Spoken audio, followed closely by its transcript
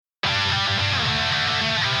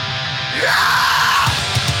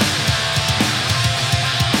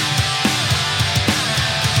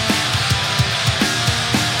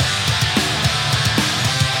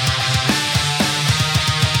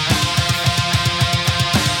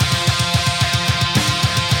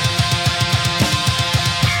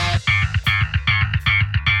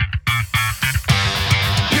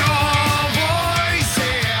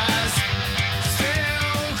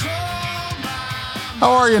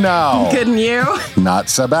How are you now? Good, and you? Not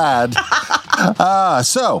so bad.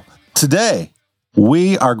 So today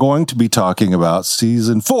we are going to be talking about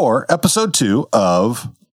season 4, episode 2 of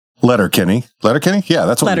Letterkenny. Letterkenny? Yeah,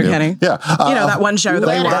 that's what Letterkenny. we do. Yeah. You know, that one show that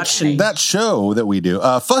we watch. That show that we do.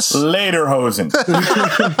 Fuss. Lederhosen.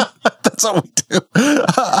 That's what we do.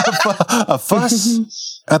 A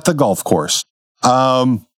fuss at the golf course.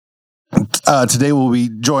 Today we'll be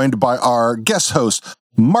joined by our guest hosts,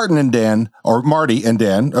 Martin and Dan, or Marty and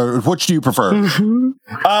Dan. Which do you prefer?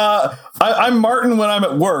 I'm Martin when I'm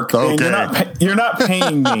at work. Okay. And you're not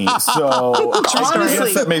paying me, so I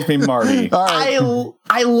guess that makes me Marty. All right.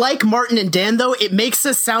 I like Martin and Dan, though. It makes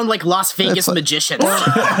us sound like Las Vegas magicians.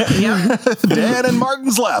 Dan and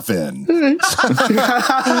Martin's laughing.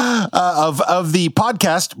 Of the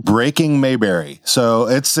podcast Breaking Mayberry. So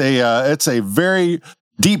it's a very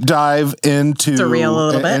deep dive into Surreal a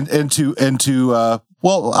little bit. into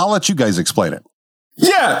well, I'll let you guys explain it.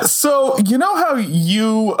 Yeah, so you know how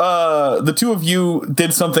you, the two of you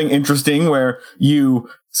did something interesting where you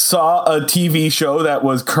saw a TV show that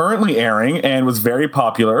was currently airing and was very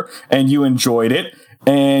popular, and you enjoyed it,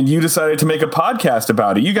 and you decided to make a podcast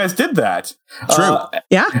about it. You guys did that. True.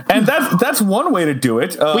 Yeah. And that's one way to do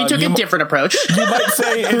it. We took a different approach. You might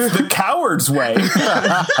say it's the coward's way.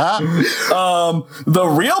 The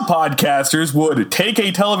real podcasters would take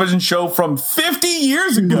a television show from 50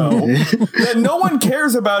 years ago that no one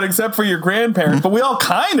cares about except for your grandparents, but we all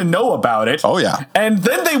kind of know about it. Oh, yeah. And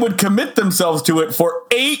then they would commit themselves to it for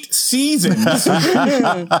 8 seasons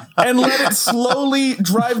and let it slowly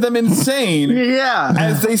drive them insane. Yeah.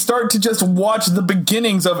 As they start to just watch the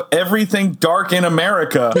beginnings of everything dark in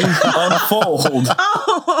America unfold.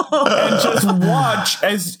 And just watch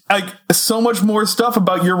as like so much more stuff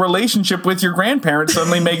about your relationship with your grandparents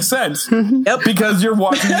suddenly makes sense. Yep. Because you're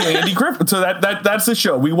watching the Andy Griffith. So that's the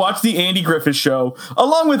show. We watch the Andy Griffith Show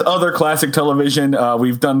along with other classic television.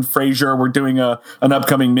 We've done Frasier. We're doing an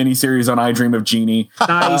upcoming miniseries on I Dream of Jeannie.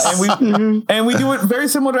 Nice. And we do it very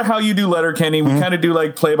similar to how you do Letterkenny. We kind of do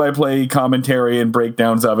like play-by-play commentary and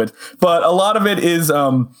breakdowns of it. But a lot of it is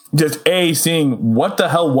just seeing what the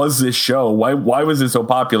hell was this show? Why was it so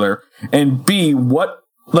popular? And B, what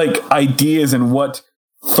like ideas and what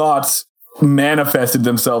thoughts manifested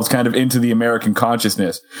themselves kind of into the American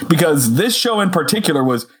consciousness? Because this show in particular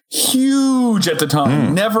was huge at the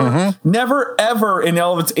time. Never ever in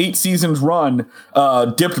all of its 8 seasons run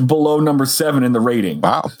dipped below number 7 in the rating.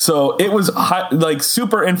 Wow. So it was like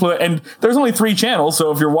super influential. And there's only 3 channels.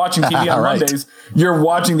 So if you're watching TV on Right. Mondays, you're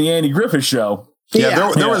watching the Andy Griffith Show.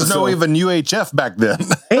 Yeah, there was no even UHF back then.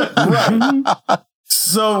 Right.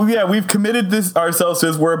 So yeah, we've committed ourselves to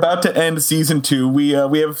this. We're about to end season 2. We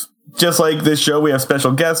have, just like this show, we have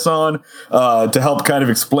special guests on to help kind of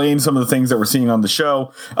explain some of the things that we're seeing on the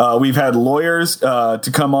show. We've had lawyers to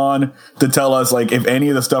come on to tell us like if any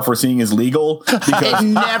of the stuff we're seeing is legal. Because It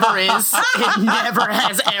never is. It never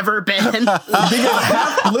has ever been.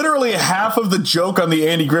 because literally half of the joke on the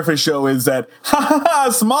Andy Griffith Show is that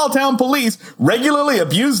small town police regularly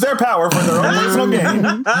abuse their power for their own personal gain.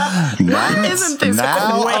 Isn't this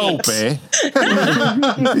Now, great? Opie.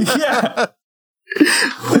 Yeah.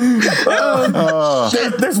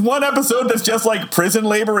 There's one episode that's just like prison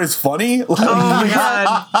labor is funny. Like, Oh my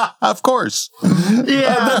God. Of course.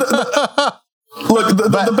 Yeah. look,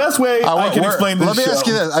 the best way I can explain this Let me show. ask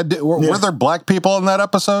you this. Were there black people in that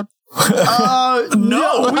episode?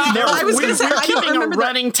 No, I was going to say, We're I don't keeping a remember that.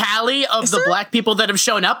 running tally of the black people that have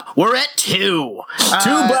shown up. We're at 2. 2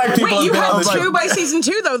 black people. Wait, you have been on have the 2 show. by season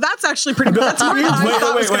 2, though. That's actually pretty good. That's more than I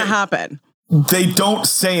thought was going to happen. They don't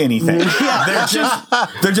say anything.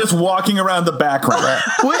 They're just walking around the background.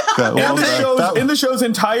 In the show's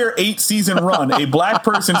entire 8-season run, a black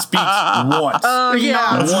person speaks once. Oh,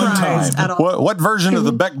 yeah. One surprised time. at all. What version of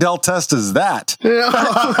the Bechdel test is that?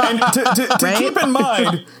 And to Right? keep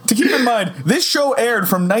in mind, this show aired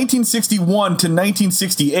from 1961 to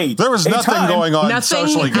 1968. There was nothing going on Nothing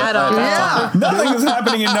socially at all. that time. Nothing is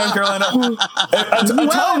happening in North Carolina. A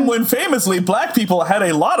time when famously black people had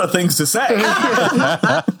a lot of things to say.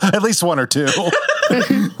 At least 1 or 2.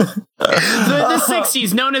 The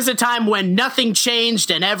 60s, known as a time when nothing changed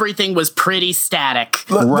and everything was pretty static.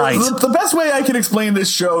 Right. The best way I can explain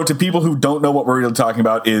this show to people who don't know what we're really talking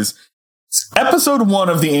about is episode 1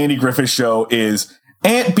 of the Andy Griffith Show is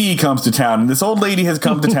Aunt B comes to town, and this old lady has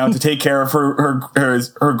come to town to take care of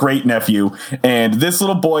her great nephew. And this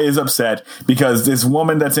little boy is upset because this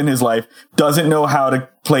woman that's in his life doesn't know how to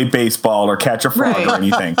play baseball or catch a frog or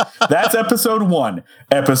anything. That's episode 1.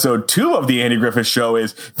 Episode 2 of the Andy Griffith Show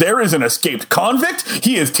is there is an escaped convict.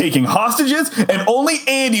 He is taking hostages, and only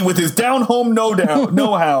Andy with his down home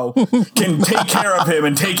know-how can take care of him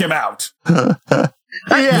and take him out.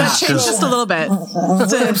 That changed just a little bit.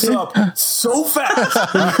 Ramps up so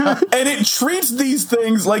fast, and it treats these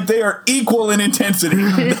things like they are equal in intensity.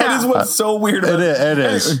 That is what's so weird about it. It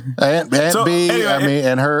is. Aunt B, anyway, I mean,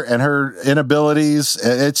 and her inabilities.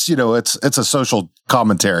 It's it's a social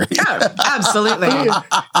commentary. Yeah, absolutely.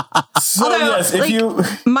 So yes,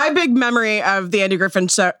 my big memory of the Andy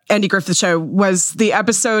Griffith Show was the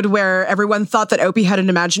episode where everyone thought that Opie had an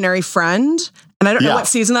imaginary friend. And I don't know what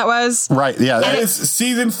season that was. Right, yeah. That is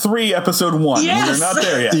season 3, episode 1. Yes. We're not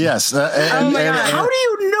there yet. Yes. Oh my God. How do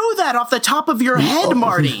you know that off the top of your head,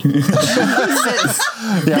 Marty? Because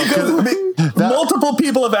multiple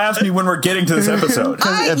people have asked me when we're getting to this episode.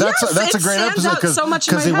 That's a great episode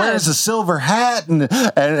because he wears a silver hat and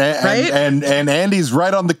Andy's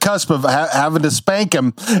right on the cusp of having to spank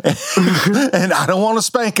him, and I don't want to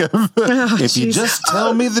spank him. If you just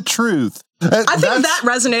tell me the truth. I think that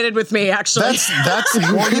resonated with me, actually. That's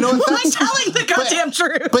well, you know, like telling the goddamn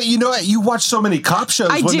truth. But you know what? You watch so many cop shows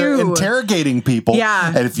when they're interrogating people. Yeah.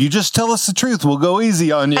 And if you just tell us the truth, we'll go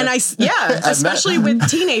easy on you. And especially with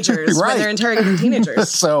teenagers when they're interrogating teenagers.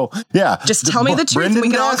 So, yeah. Just tell me the truth and we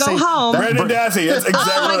can all go home. Brendan Dassey. That's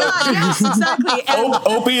exactly Oh my God, yes, exactly.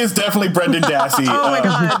 Opie is definitely Brendan Dassey. Oh my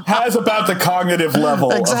God. Has about the cognitive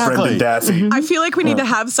level of Brendan Dassey. I feel like we need to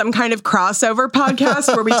have some kind of crossover podcast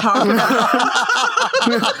where we talk about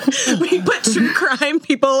we put true crime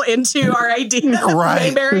people into our idea of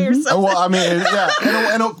Mayberry or something. Well, I mean, yeah,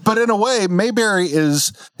 but in a way, Mayberry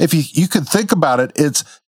is, if you could think about it, it's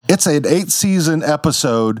an 8-season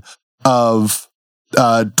episode of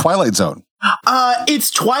Twilight Zone. It's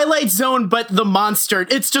Twilight Zone, but the monster.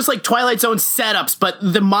 It's just like Twilight Zone setups, but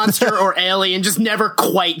the monster or alien just never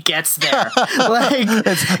quite gets there. Like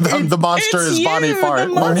the monster is Bonnie Fart.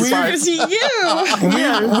 The monster is you.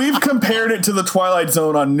 We've compared it to the Twilight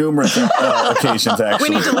Zone on numerous occasions. Actually,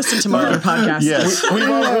 we need to listen to more of your podcast. Yes, we've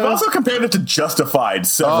also compared it to Justified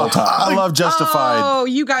several times. I love Justified. Oh,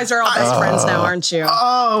 you guys are all best friends now, aren't you?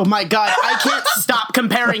 Oh my God, I can't stop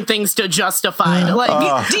comparing things to Justified.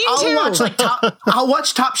 Like Dean too. I'll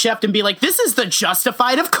watch Top Chef and be like, this is the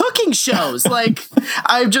Justified of cooking shows. Like,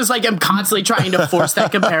 I'm constantly trying to force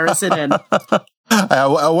that comparison in.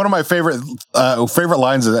 One of my favorite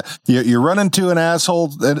lines is that you run into an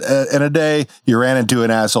asshole in a day, you ran into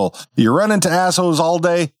an asshole. You run into assholes all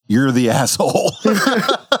day, you're the asshole. Can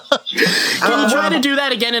you try to do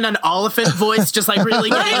that again in an Oliphant voice, just like really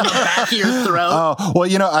getting in the back of your throat? Oh,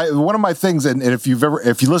 well, one of my things, and if you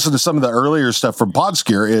listen to some of the earlier stuff from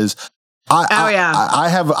Podskier, is I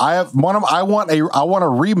want a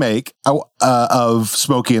remake of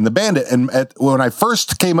Smokey and the Bandit, and when I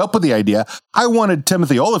first came up with the idea, I wanted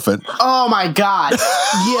Timothy Olyphant. Oh my God!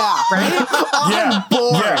 Yeah, right. I'm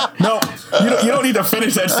bored. Yeah, no, you don't need to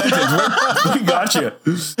finish that sentence. We got you.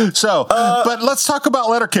 So, but let's talk about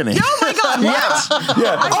Letterkenny. Oh my God! What?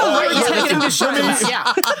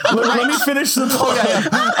 Let me finish the plug.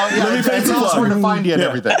 Let me finish the plug. Where to find you and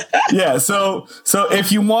everything. Yeah. So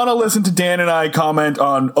if you want to listen to Dan and I comment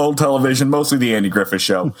on old television, mostly the Andy Griffith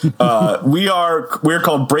Show, we're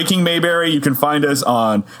called Breaking Mayberry. You can find us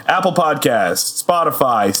on Apple Podcasts,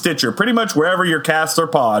 Spotify, Stitcher, pretty much wherever your casts are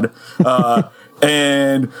pod.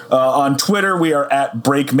 And on Twitter, we are at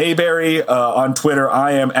Break Mayberry. On Twitter,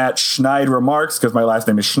 I am at Schneid Remarks because my last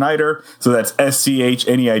name is Schneider. So that's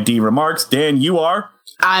SCHNEID Remarks. Dan, you are?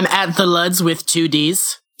 I'm at the Luds with 2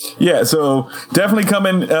 Ds. Yeah, so definitely come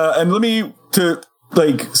in. And let me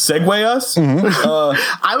segue us. Mm-hmm.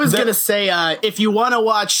 I was gonna say, if you want to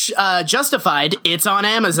watch Justified, it's on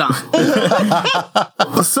Amazon.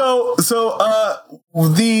 So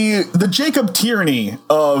the Jacob Tierney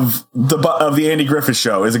of the Andy Griffith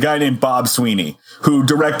Show is a guy named Bob Sweeney, who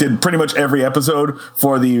directed pretty much every episode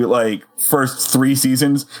for the first 3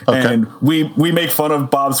 seasons. Okay. And we make fun of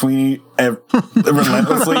Bob Sweeney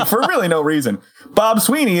relentlessly for really no reason. Bob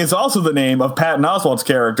Sweeney is also the name of Patton Oswalt's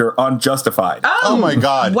character on Justified. Oh my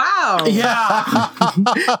God! Wow! Yeah,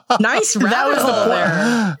 nice rabbit hole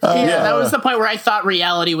there. That was the point where I thought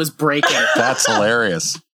reality was breaking. That's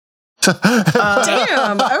hilarious.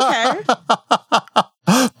 Damn. Okay.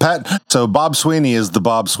 So Bob Sweeney is the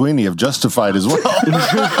Bob Sweeney of Justified as well.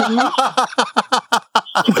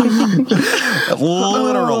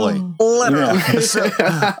 Literally. Literally.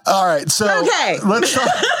 Yeah. All right. So Okay.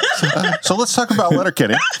 let's talk about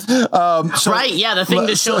Letterkenny. Right, yeah, the thing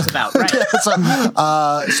this show's about, right?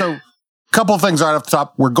 So couple of things right off the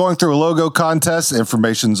top. We're going through a logo contest.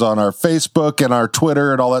 Information's on our Facebook and our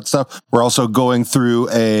Twitter and all that stuff. We're also going through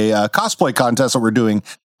a cosplay contest that we're doing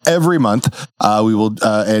every month. We will,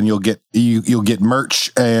 and you'll get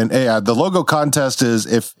merch. And the logo contest is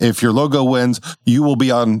if your logo wins, you will be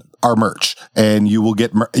on our merch, and you will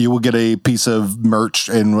get a piece of merch,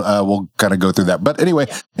 and we'll kind of go through that. But anyway,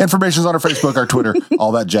 information's on our Facebook, our Twitter,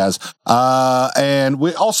 all that jazz. And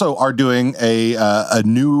we also are doing a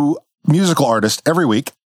new musical artist every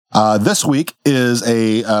week. This week is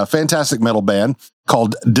a fantastic metal band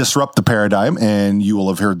called Disrupt the Paradigm, and you will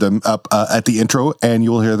have heard them up at the intro, and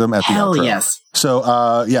you will hear them at the outro. Yes. So,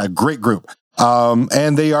 great group.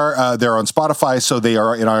 And they're on Spotify, so they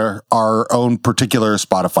are in our own particular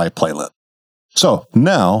Spotify playlist. So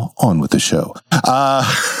now on with the show.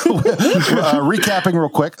 Recapping real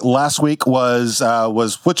quick. Last week was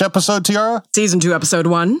which episode, Tiara? Season 2, episode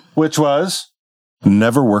 1. Which was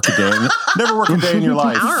Never Work a Day in Your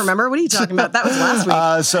Life. I don't remember. What are you talking about? That was last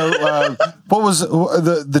week. What was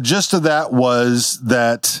the gist of that? Was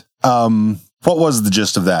that what was the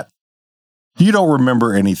gist of that? You don't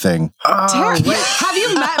remember anything. Have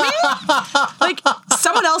you met me? Like,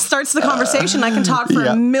 someone else starts the conversation. I can talk for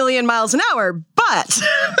a million miles an hour,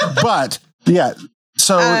 but yeah.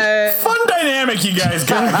 So fun dynamic you guys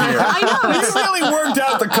got here. I know. You really worked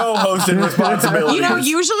out the co-hosting responsibility. You know,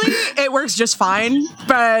 usually it works just fine,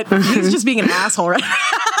 but he's just being an asshole right now.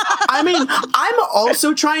 I mean, I'm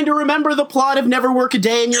also trying to remember the plot of Never Work a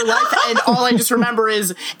Day in Your Life, and all I just remember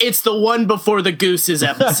is it's the one before the Gooses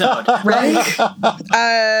episode. Right?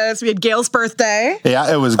 So we had Gail's birthday.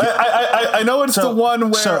 Yeah, it was. I know it's the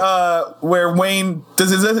one where Wayne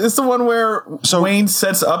does. It's the one where Wayne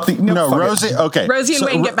sets up the Rosie. Okay, Rosie and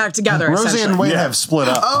Wayne get back together. Rosie and Wayne have split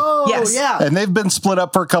up. Oh, yes. Yeah. And they've been split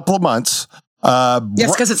up for a couple of months.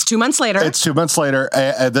 Yes, because it's 2 months later. It's 2 months later.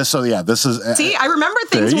 This is. See, I remember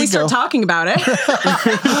things when we start talking about it.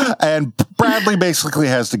 And Bradley basically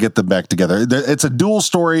has to get them back together. It's a dual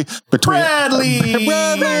story between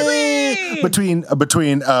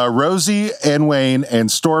between Rosie and Wayne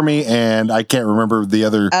and Stormy, and I can't remember the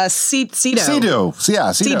other. Cedo. Cedo.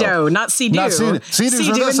 Yeah, Cedo, not Cedo. Not Cedo's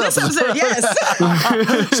in this episode.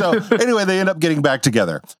 Yes. So anyway, they end up getting back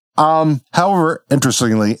together. However,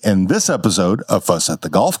 interestingly, in this episode of Fuss at the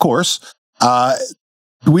Golf Course,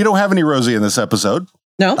 we don't have any Rosie in this episode.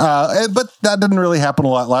 No. But that didn't really happen a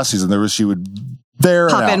lot last season. She would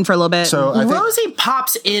pop in for a little bit. So I think Rosie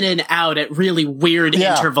pops in and out at really weird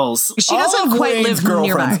intervals. She doesn't quite live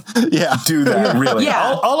nearby. Do that, really.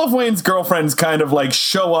 Yeah. All of Wayne's girlfriends kind of like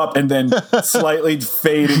show up and then slightly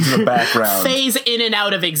fade into the background. Phase in and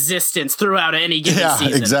out of existence throughout any given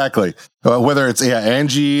season. Exactly. Whether it's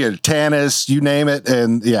Angie or Tanis, you name it.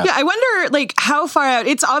 And Yeah, I wonder like how far out.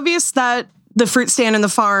 It's obvious that the fruit stand and the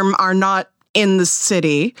farm are not in the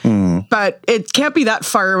city, but it can't be that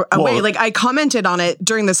far away. Well, like I commented on it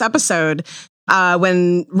during this episode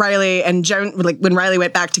when Riley and when Riley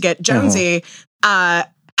went back to get Jonesy, how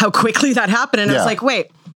quickly that happened, and I was like,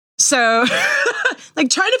 wait. So, like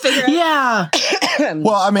trying to figure out. Yeah.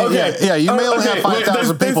 Well, I mean, you may only have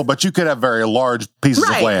 5,000 people, but you could have very large pieces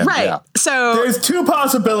of land. Right. Yeah. So there's two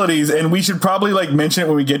possibilities, and we should probably like mention it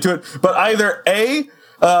when we get to it. But either A,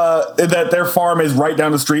 that their farm is right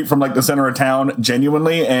down the street from like the center of town,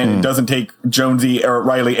 genuinely, and it doesn't take Jonesy or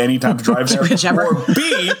Riley any time to drive there.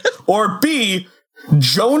 Or B,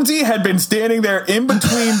 Jonesy had been standing there in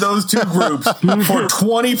between those two groups for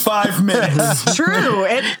 25 minutes. True,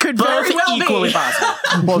 it could very well equally be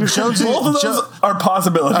possible. Well, Jonesy, both of those are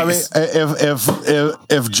possibilities. I mean,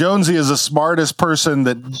 if Jonesy is the smartest person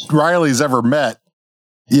that Riley's ever met,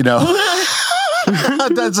 you know.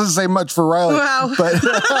 That doesn't say much for Riley. Wow. But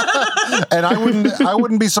and I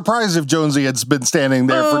wouldn't be surprised if Jonesy had been standing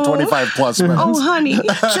there for 25 plus minutes. Oh, honey.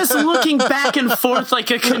 Just looking back and forth like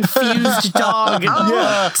a confused dog.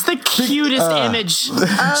 It's the cutest image. All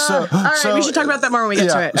right, we should talk about that more when we get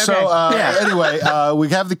to it. Okay. So anyway, we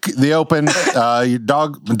have the open. Your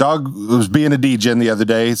dog was being a degen the other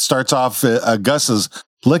day. It starts off Gus is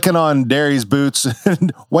licking on Derry's boots.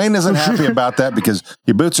 Wayne isn't happy about that because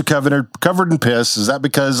your boots are covered in piss. Is that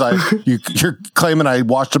because you're claiming I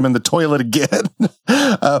washed them in the toilet again?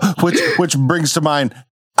 Which brings to mind,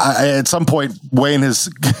 at some point, Wayne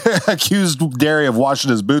has accused Derry of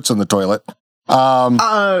washing his boots in the toilet.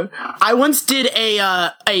 I once did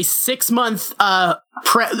a 6-month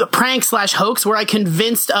prank / hoax where I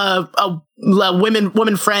convinced a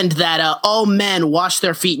woman friend that all men wash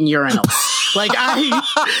their feet in urinals. Like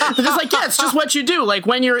just like, yeah, it's just what you do. Like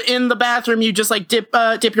when you're in the bathroom, you just like dip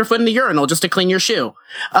your foot in the urinal just to clean your shoe.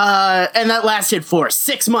 And that lasted for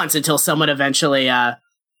 6 months until someone eventually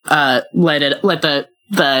let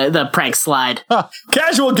the prank slide.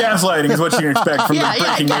 Casual gaslighting is what you can expect from the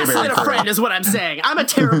Breaking Mayberry gaslight a friend is what I'm saying. I'm a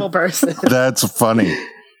terrible person. That's funny.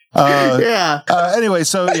 Anyway,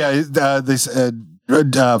 so this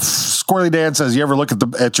Squirrely Dan says, "You ever look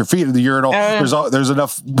at your feet in the urinal? There's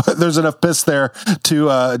enough piss there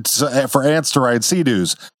for ants to ride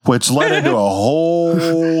Sea-Doos," which led into a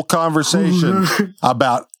whole conversation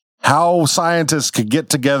about how scientists could get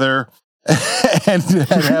together and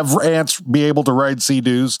have ants be able to ride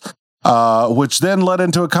Sea-Doos. Which then led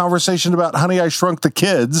into a conversation about Honey, I Shrunk the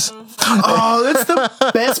Kids. Oh, that's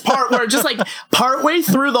the best part, where just like partway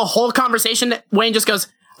through the whole conversation, Wayne just goes,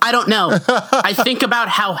 "I don't know. I think about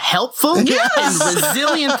how helpful and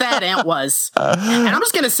resilient that ant was. And I'm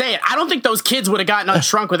just going to say it. I don't think those kids would have gotten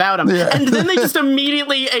unshrunk without him." Yeah. And then they just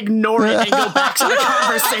immediately ignore it and go back to the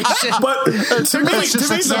conversation. But to me,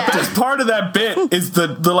 the best part of that bit is the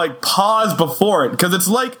like pause before it, because it's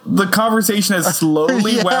like the conversation has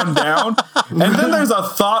slowly wound down, and then there's a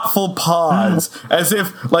thoughtful pause, as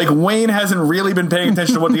if like Wayne hasn't really been paying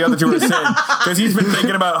attention to what the other two are saying, because he's been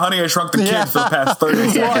thinking about Honey, I Shrunk the Kids for the past 30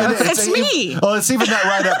 seconds. It's me. Well, it's even that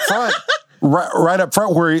right up front, right up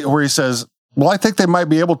front where he says, "Well, I think they might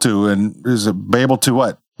be able to," and is it be able to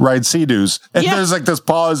what? Ride Sea-Doos. And there's like this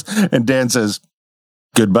pause, and Dan says,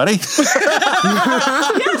 "Good buddy."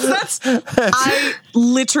 Yes, I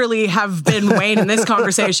literally have been Wayne in this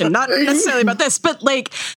conversation, not necessarily about this, but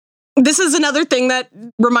like this is another thing that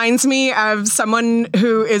reminds me of someone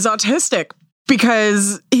who is autistic,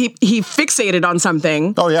 because he fixated on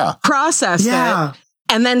something. Oh yeah, processed it.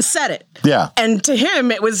 And then said it. Yeah. And to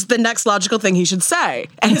him, it was the next logical thing he should say.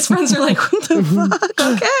 And his friends are like, "What the fuck?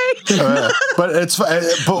 Okay." But it's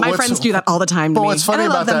my friends do that all the time to me. What's funny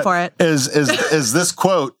and I love about them for it. Is this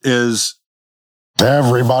quote is,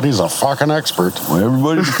 "Everybody's a fucking expert." Well,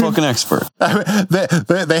 everybody's a fucking expert.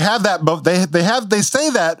 They have that, but they say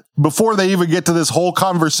that before they even get to this whole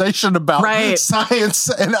conversation about science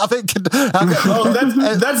and I think.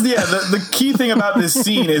 That's the key thing about this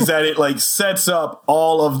scene is that it like sets up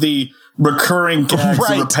all of the recurring gags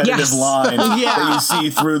and repetitive lines that you see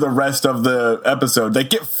through the rest of the episode. They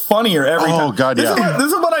get funnier every time. Oh god, this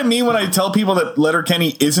is what I mean when I tell people that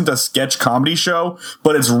Letterkenny isn't a sketch comedy show,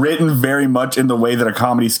 but it's written very much in the way that a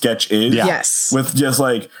comedy sketch is. Yes, with just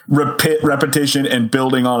like repetition and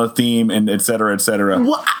building on a theme and et cetera, et cetera.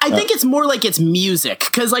 Well, I think it's more like it's music,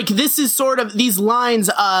 because like this is sort of these lines.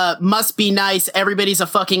 Must be nice. Everybody's a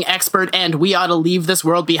fucking expert, and we ought to leave this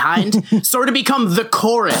world behind. Sort of become the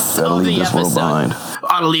chorus of the episode.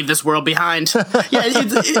 Ought to leave this world behind. Yeah,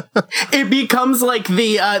 it becomes like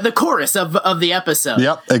the chorus of the episode.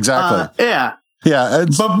 Yep, exactly. Yeah.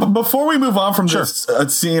 But before we move on from this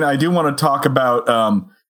scene, I do want to talk about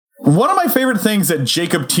one of my favorite things that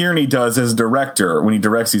Jacob Tierney does as director when he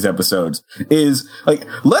directs these episodes is like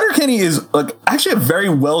Letterkenny is like actually a very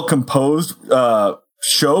well composed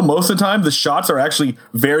show. Most of the time, the shots are actually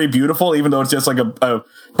very beautiful, even though it's just like a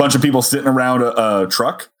bunch of people sitting around a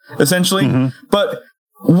truck, essentially. Mm-hmm. But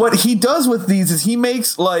what he does with these is he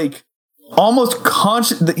makes like almost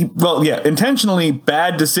intentionally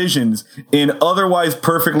bad decisions in otherwise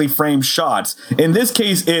perfectly framed shots. In this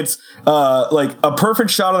case, it's like a perfect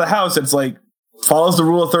shot of the house that's like follows the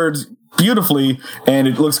rule of thirds beautifully, and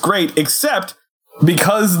it looks great, except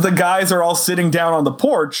because the guys are all sitting down on the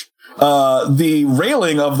porch, the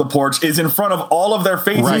railing of the porch is in front of all of their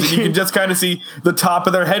faces. Right. You can just kind of see the top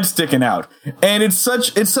of their head sticking out. And it's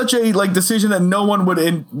such a like decision that no one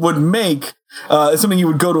would make. It's something you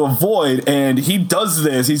would go to avoid, and he does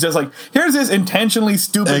this. He's just like, here's this intentionally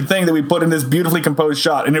stupid thing that we put in this beautifully composed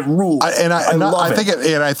shot, and it rules. I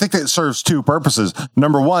think it serves two purposes.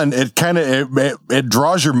 Number one, it kind of it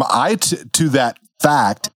draws your eye to that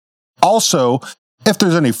fact. Also, if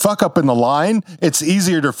there's any fuck up in the line, it's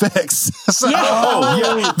easier to fix. So,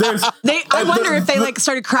 I wonder if they like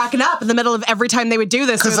started cracking up in the middle of every time they would do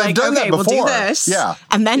this. They're like, okay, we'll do this. Yeah.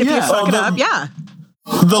 And then if you fuck it up,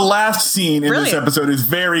 the last scene in this episode is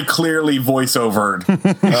very clearly voiceovered.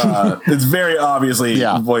 It's very obviously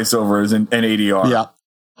voiceovers and ADR. Yeah.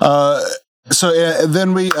 So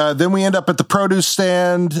then we end up at the produce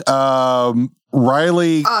stand.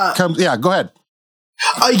 Riley comes. Yeah, go ahead.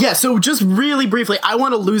 Yeah, so just really briefly, I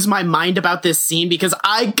want to lose my mind about this scene because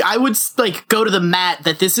I would like go to the mat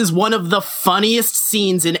that this is one of the funniest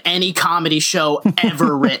scenes in any comedy show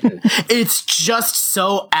ever written. It's just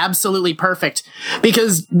so absolutely perfect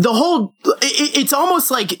because the whole, it's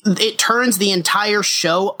almost like it turns the entire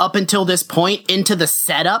show up until this point into the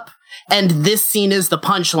setup. And this scene is the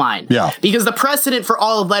punchline. Yeah. Because the precedent for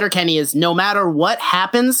all of Letterkenny is no matter what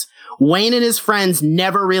happens, Wayne and his friends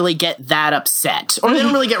never really get that upset. Or they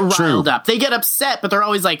don't really get riled up. They get upset, but they're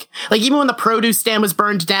always like even when the produce stand was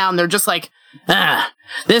burned down, they're just like,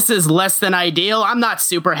 this is less than ideal. I'm not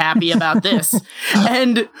super happy about this.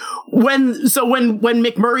 And when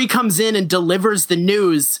McMurray comes in and delivers the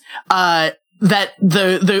news, that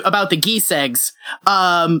the about the geese eggs,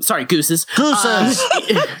 gooses.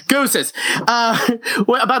 Gooses.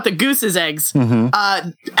 About the goose's eggs.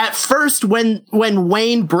 At first, when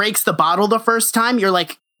Wayne breaks the bottle the first time, you're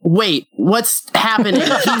like, wait, what's happening?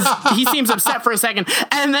 He seems upset for a second.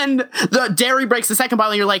 And then the dairy breaks the second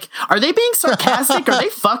bottle and you're like, are they being sarcastic? Are they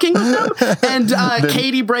fucking with them? And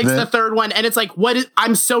Katie breaks the third one and it's like,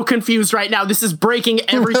 I'm so confused right now. This is breaking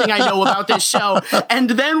everything I know about this show. And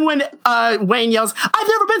then when Wayne yells, I've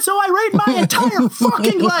never been so irate my entire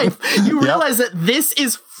fucking life, you realize that this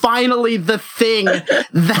is finally the thing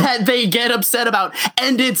that they get upset about,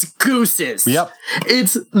 and it's gooses. Yep.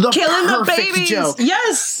 It's the killing the perfect babies. joke.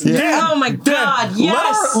 Yes. Dan, Oh my God.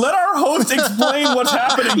 Yes. Let our host explain what's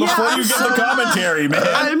happening before you get the commentary, man.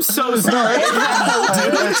 I'm so sorry.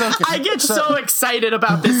 I get so excited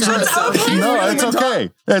about this episode. No, it's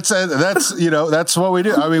okay. That's what we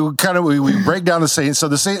do. I mean, we break down the scene. So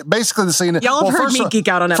the scene, Y'all have heard me geek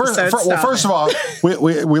out on episodes. First of all,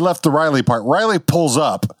 we left the Riley part. Riley pulls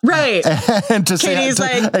up. Right. And to Katie's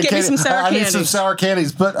like, get me some sour candies. I need some sour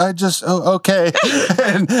candies, but I just, okay.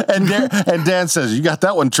 and Dan says, you got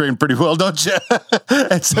that one trained pretty well, don't you?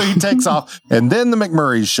 And so he takes off. And then the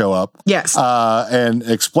McMurrays show up. Yes. And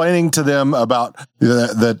explaining to them about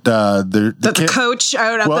the coach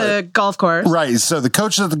out at the golf course. Right. So the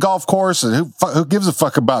coach is at the golf course, and who gives a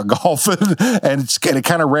fuck about golf? And it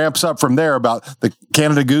kind of ramps up from there about the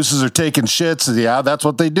Canada Gooses are taking shits. And yeah, that's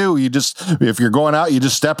what they do. If you're going out, you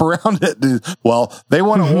just step around it. Well, they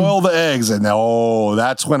want to oil the eggs, and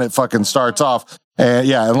that's when it fucking starts off. And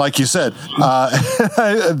and like you said, and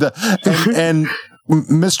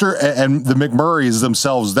Mr. and the McMurrays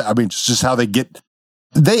themselves, I mean, just how they get.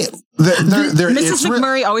 Mrs.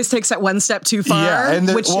 McMurray always takes that one step too far,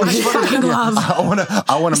 which I fucking love.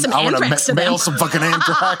 I want to mail some fucking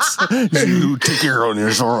anthrax. You take your own,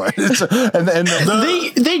 it's all right.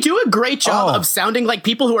 They do a great job of sounding like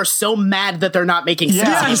people who are so mad that they're not making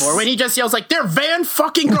sense anymore. When he just yells like, "They're Van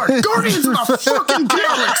fucking Guardians of the fucking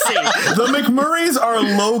galaxy." The McMurrays are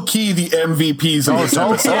low key the MVPs of this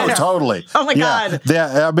episode. Totally. Oh my God.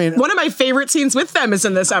 Yeah, I mean, one of my favorite scenes with them is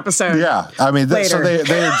in this episode. Yeah, I mean, so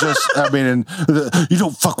they're just. I mean, you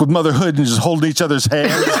don't fuck with motherhood and just hold each other's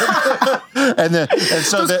hands. and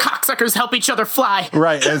so those cocksuckers help each other fly.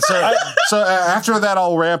 Right. And so after that,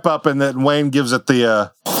 I'll ramp up, and then Wayne gives it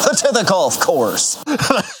the to the golf course. To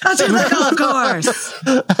the golf course.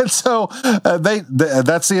 And so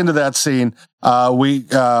that's the end of that scene. We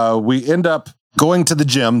end up going to the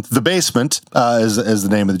gym. The basement is the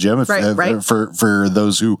name of the gym. Right. For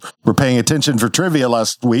those who were paying attention for trivia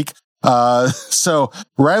last week. So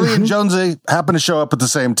Riley and Jonesy happen to show up at the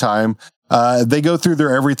same time. They go through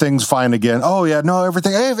their everything's fine again. Oh yeah, no,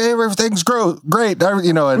 everything's great.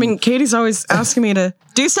 I mean, Katie's always asking me to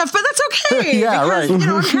do stuff, but that's okay. Yeah, because, right.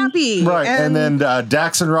 I'm happy. Right. And then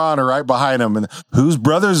Dax and Ron are right behind him, and whose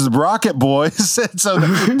brothers the Rocket Boys? And so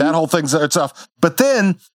that whole thing starts off. But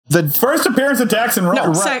then the first appearance of Dax and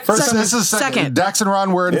Ron. No, this is second. Dax and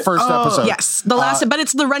Ron were in the first episode. Yes, the last, but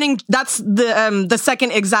it's the running. That's the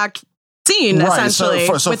second exact scene, essentially.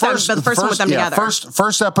 So the first one with them together.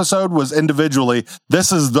 First episode was individually.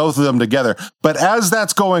 This is both of them together. But as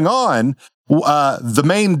that's going on, the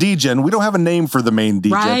main DJ, we don't have a name for the main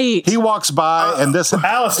DJ. Right. He walks by, and this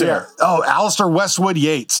Alistair. Alistair Westwood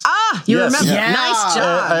Yates. You remember? Yeah. Nice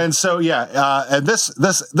job. And so and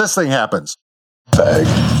this thing happens.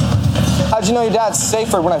 How'd you know your dad's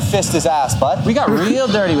safer when I fist his ass, bud? We got real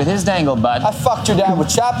dirty with his dangle, bud. I fucked your dad with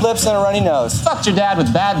chapped lips and a runny nose. Fucked your dad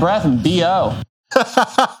with bad breath and B.O.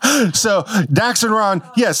 So Dax and Ron,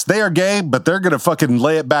 yes, they are gay, but they're gonna fucking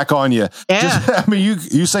lay it back on you. Yeah. I mean,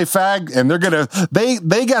 you say fag, and they're gonna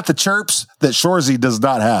they got the chirps that Shorzy does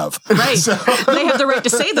not have. Right. So, they have the right to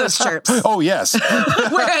say those chirps. Oh yes.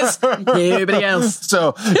 Whereas nobody else.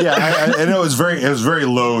 So yeah, and it was very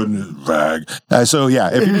low and fag. So yeah,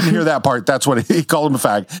 if you didn't hear that part, that's what he called him, a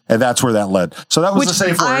fag, and that's where that led. So that was the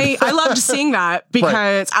safe word. I loved seeing that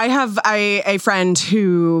because I have a friend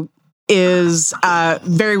who is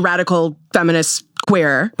very radical feminist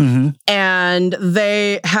queer, and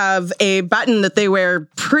they have a button that they wear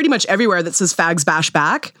pretty much everywhere that says "fags bash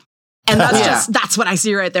back." And that's what I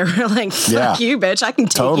see right there. Like, fuck you, bitch. I can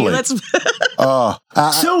take you. Let's.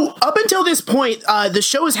 So up until this point, the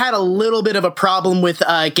show has had a little bit of a problem with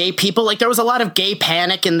gay people. Like there was a lot of gay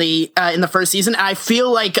panic in the first season. And I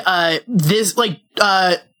feel like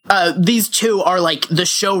these two are like the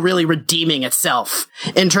show really redeeming itself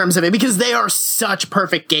in terms of it because they are such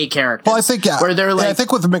perfect gay characters. Well, I think where they're like, I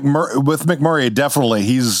think with McMurray, definitely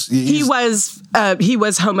he was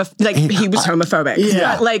homophobic.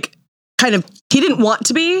 Yeah, but like kind of he didn't want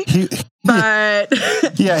to be. But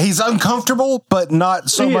yeah, he's uncomfortable, but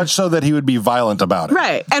not so much so that he would be violent about it.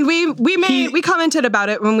 Right, and we commented about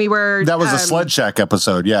it when we were. That was a Sled Shack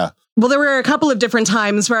episode. Yeah. Well, there were a couple of different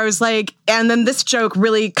times where I was like, and then this joke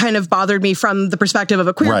really kind of bothered me from the perspective of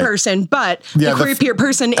a queer person, but the queer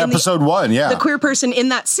person in episode 1, the queer person in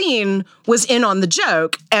that scene was in on the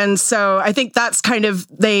joke. And so I think that's kind of,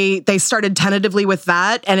 they started tentatively with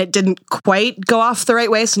that and it didn't quite go off the right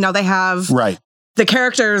way. So now they have the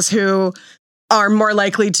characters who are more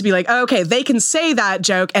likely to be like, oh, okay, they can say that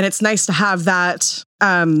joke. And it's nice to have that,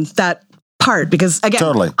 part because again,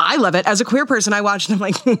 I love it as a queer person. I watched and I'm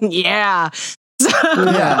like,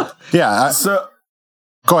 So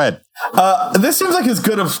go ahead. This seems like as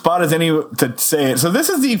good a spot as any to say it. So this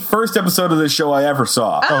is the first episode of this show I ever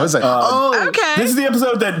saw. Oh, is it? Okay. This is the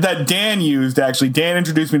episode that Dan used. Actually, Dan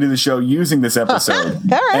introduced me to the show using this episode.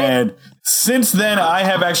 All right. And since then, I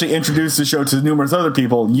have actually introduced the show to numerous other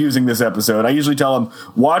people using this episode. I usually tell them,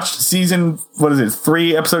 watch season,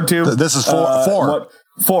 3, episode 2? This is 4.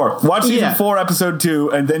 4. Watch season 4, episode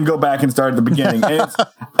 2, and then go back and start at the beginning. And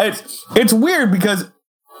it's weird because,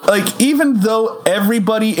 like, even though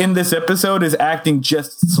everybody in this episode is acting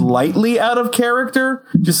just slightly out of character,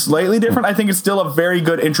 just slightly different, I think it's still a very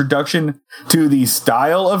good introduction to the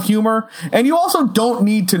style of humor. And you also don't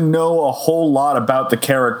need to know a whole lot about the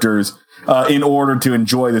characters in order to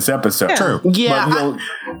enjoy this episode. True. Yeah.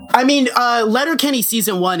 I mean, Letterkenny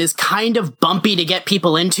season 1 is kind of bumpy to get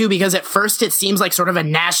people into because at first it seems like sort of a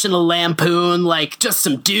National Lampoon, like just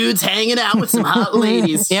some dudes hanging out with some hot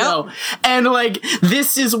ladies show. And like,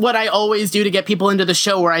 this is what I always do to get people into the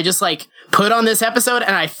show where I just like put on this episode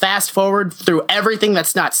and I fast forward through everything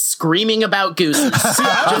that's not screaming about gooses. See,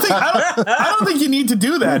 I don't think you need to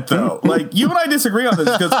do that though. Like, you and I disagree on this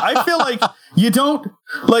because I feel like you don't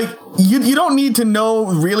need to know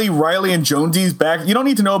really Riley and Jonesy's back. You don't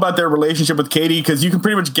need to know about their relationship with Katie because you can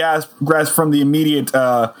pretty much grasp from the immediate,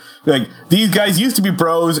 like, these guys used to be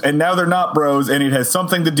bros and now they're not bros and it has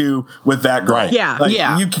something to do with that girl. Right. Yeah. Like,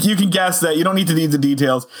 you can guess that. You don't need to need the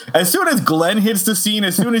details. As soon as Glenn hits the scene,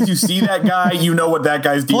 as soon as you see that guy, you know what that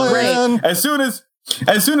guy's deal is.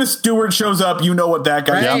 As soon as Stewart shows up, you know what that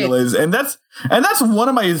guy's deal is. And that's one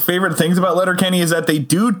of my favorite things about Letterkenny is that they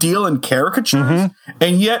do deal in caricatures,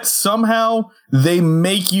 and yet somehow they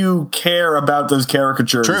make you care about those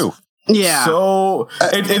caricatures. True. Yeah. So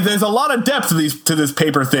there's a lot of depth to this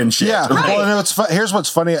paper thin shit. Yeah. Right. Well, here's what's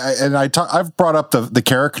funny, I've brought up the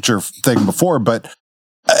caricature thing before, but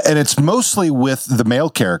and it's mostly with the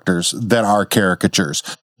male characters that are caricatures.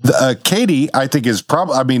 Katie, I think, is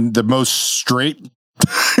probably, the most straight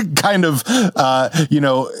kind of,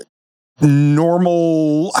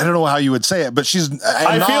 normal. I don't know how you would say it, but she's.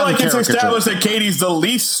 I feel like it's established that Katie's the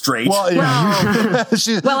least straight. Well, I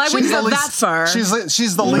wouldn't go that far.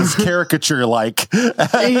 She's the least caricature like.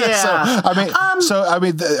 Yeah.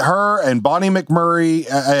 Her and Bonnie McMurray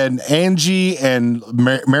and Angie and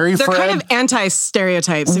Mary. They're kind of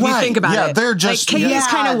anti-stereotypes if you think about it. Yeah, they're just like Katie's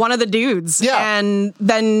kind of one of the dudes. Yeah. And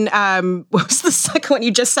then what was the second one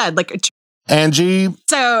you just said? Like Angie,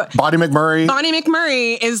 so Bonnie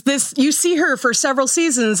McMurray is this, you see her for several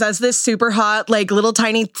seasons as this super hot, like little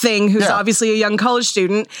tiny thing who's obviously a young college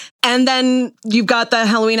student. And then you've got the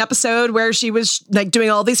Halloween episode where she was like doing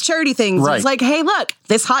all these charity things. Right. It's like, hey, look,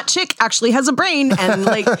 this hot chick actually has a brain. And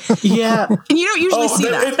like, and you don't usually see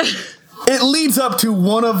that. It leads up to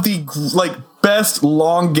one of the best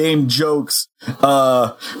long game jokes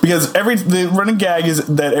because the running gag is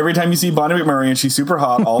that every time you see Bonnie McMurray and she's super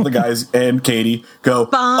hot, all the guys and Katie go,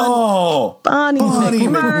 Bonnie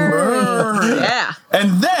McMurray. Yeah.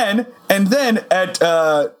 And then at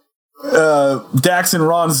Dax and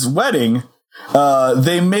Ron's wedding,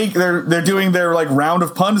 they're doing their like round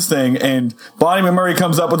of puns thing, and Bonnie McMurray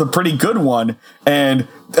comes up with a pretty good one, and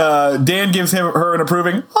Dan gives her an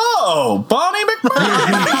approving, Bonnie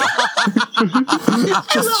McMurray.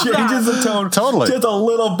 Just changes the tone just a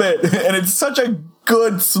little bit, and it's such a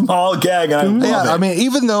good small gag. And I love it. I mean,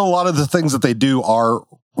 even though a lot of the things that they do are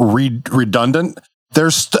redundant,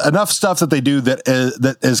 there's enough stuff that they do that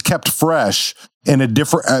is kept fresh in a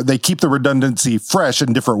different. They keep the redundancy fresh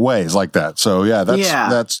in different ways, like that. So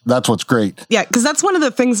that's what's great. Yeah, because that's one of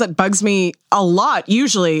the things that bugs me a lot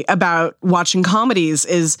usually about watching comedies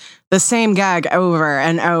is the same gag over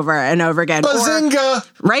and over and over again. Bazinga!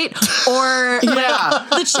 Right? Or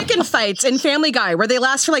the chicken fights in Family Guy where they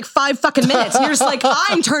last for like 5 fucking minutes. And you're just like,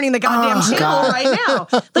 I'm turning the goddamn channel right now.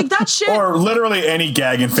 Like that shit. Or literally any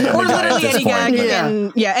gag in Family Guy. Or literally any gag.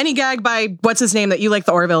 And, any gag by what's his name that you like,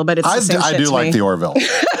 the Orville, but it's the same shit. I do like the Orville.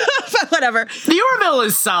 Whatever. The Orville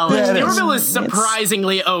is solid. Yeah, the Orville is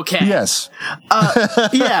surprisingly okay. Yes.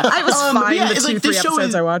 I was fine the 2-3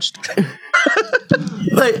 episodes I watched.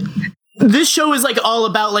 Like, this show is like all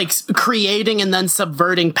about like creating and then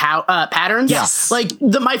subverting patterns. Yes. Like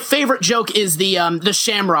my favorite joke is the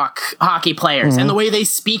Shamrock hockey players and the way they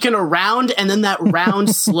speak in a round, and then that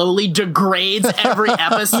round slowly degrades every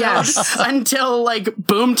episode until like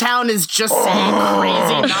Boomtown is just saying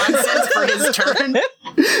crazy nonsense for his turn.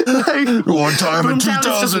 Like, one time in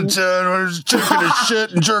 2010, I was taking a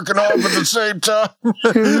shit and jerking off at the same time.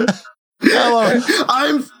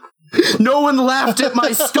 No one laughed at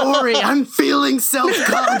my story. I'm feeling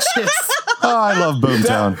self-conscious. I love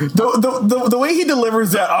Boomtown. The way he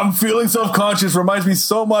delivers that, I'm feeling self-conscious, reminds me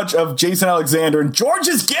so much of Jason Alexander and George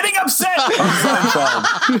is getting upset on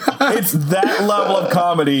Seinfeld. It's that level of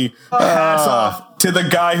comedy. Hats off to the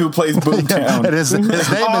guy who plays Boomtown. His name is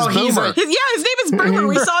Boomer. His name is Boomer.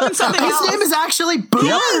 We saw him in something else. His name is actually Boomer.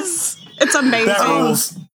 Yes. It's amazing. That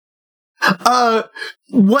rules.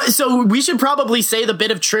 So we should probably say the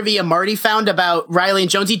bit of trivia Marty found about Riley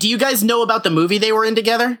and Jonesy. Do you guys know about the movie they were in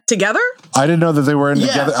together? I didn't know that they were in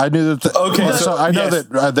together. I knew that. I know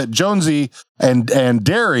that Jonesy and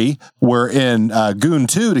Derry were in Goon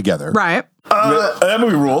 2 together. Right. That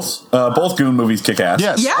movie rules. Both Goon movies kick ass.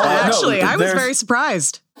 Yes. Yeah, actually, I was very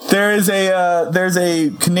surprised. There's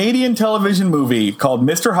a Canadian television movie called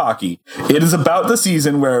Mr. Hockey. It is about the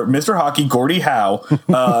season where Mr. Hockey, Gordie Howe,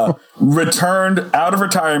 returned out of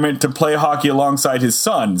retirement to play hockey alongside his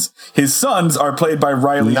sons. His sons are played by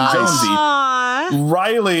Riley and Jonesy. Aww.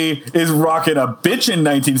 Riley is rocking a bitchin'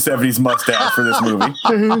 1970s mustache for this movie.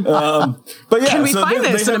 But yeah, can we find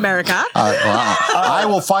this in America? I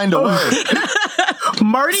will find a way.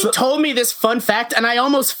 Marty told me this fun fact, and I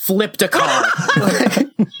almost flipped a car.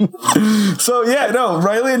 So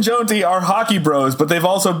Riley and Jonesy are hockey bros, but they've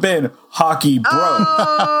also been hockey bros.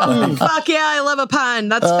 Oh, fuck yeah, I love a pun.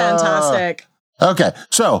 That's fantastic. Okay,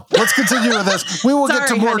 so let's continue with this. We will get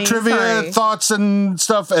to more trivia thoughts and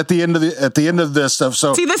stuff at the end of this stuff.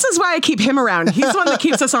 So see, this is why I keep him around. He's the one that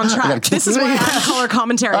keeps us on track. This is why I'm color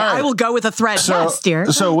commentary. Right. I will go with a thread. Yes,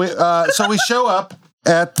 dear. So we show up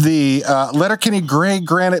at the Letterkenny Gray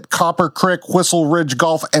Granite Copper Creek Whistle Ridge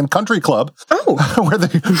Golf and Country Club. where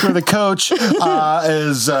the coach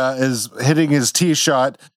is hitting his tee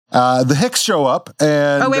shot. The Hicks show up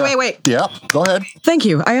and... wait. Yeah, go ahead. Thank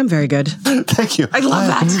you. I am very good. Thank you. I love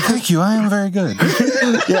that. Thank you. I am very good.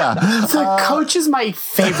 Yeah. Coach is my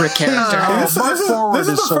favorite character. This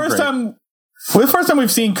is the first time... Well, the first time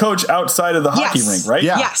we've seen Coach outside of the hockey rink, right?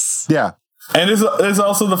 Yeah. Yes. Yeah. And it is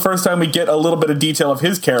also the first time we get a little bit of detail of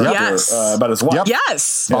his character about his wife. Yep.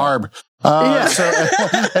 Yes. Barb.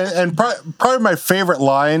 And probably my favorite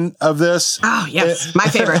line of this. Oh, yes. My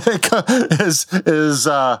favorite. is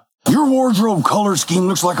your wardrobe color scheme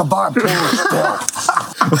looks like a bipolar spell.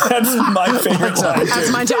 That's my favorite line.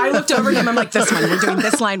 That's mine too. I looked over at him. I'm like, this one. We're doing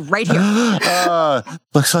this line right here.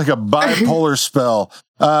 Looks like a bipolar spell.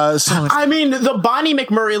 I mean, the Bonnie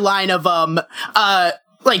McMurray line of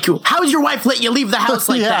like, how's your wife let you leave the house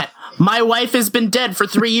like that? My wife has been dead for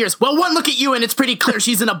 3 years. Well, one look at you and it's pretty clear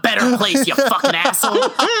she's in a better place, you fucking asshole.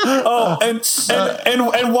 Oh,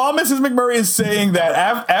 and while Mrs. McMurray is saying that,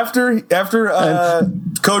 after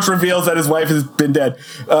Coach reveals that his wife has been dead,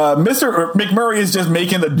 Mr. McMurray is just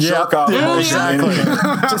making the jerk off motion,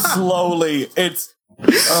 just slowly. It's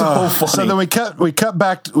so funny. So then we cut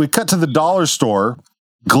to the dollar store.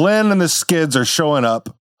 Glenn and the Skids are showing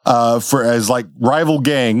up. for as like rival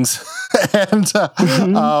gangs, and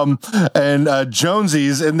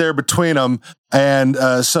Jonesy's in there between them, and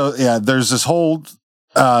so yeah, there's this whole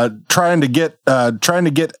trying to get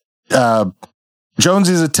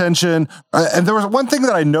Jonesy's attention, and there was one thing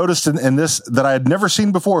that I noticed in this that I had never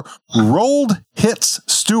seen before. Rold hits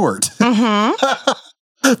Stewart.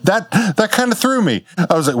 That kind of threw me.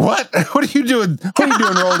 I was like, "What? What are you doing? What are you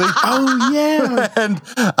doing, Roldy?" Oh yeah. And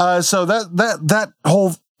so that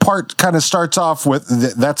whole part kind of starts off with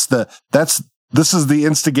this is the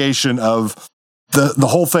instigation of the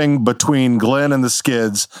whole thing between Glenn and the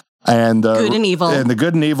Skids and good and evil, and the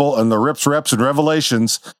good and evil and the rips, reps, and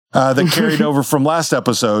revelations that carried over from last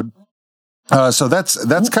episode. So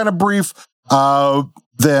that's kind of brief.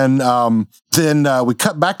 Then we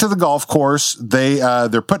cut back to the golf course.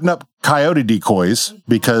 They're putting up coyote decoys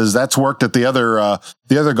because that's worked at the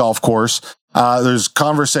other golf course. There's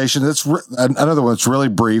conversation. That's another one that's really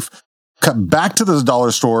brief. Cut back to the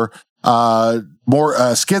dollar store.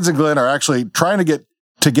 More Skids and Glenn are actually trying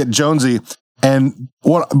to get Jonesy. And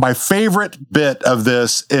my favorite bit of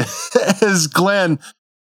this is Glenn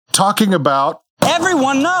talking about.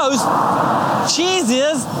 Everyone knows cheese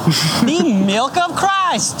is the milk of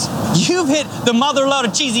Christ. You've hit the mother load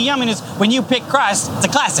of cheesy yumminess when you pick Christ. It's a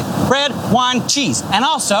classic. Bread, wine, cheese. And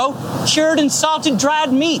also cured and salted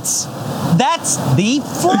dried meats. That's the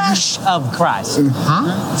flesh of Christ.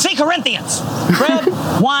 Huh? See Corinthians. Bread,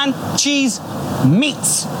 wine, cheese,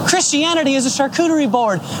 meats. Christianity is a charcuterie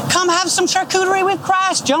board. Come have some charcuterie with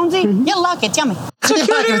Christ, Jonesy. You'll like it. Yummy.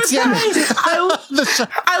 Charcuterie with Christ.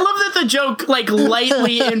 I love that the joke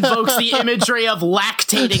lightly invokes the imagery of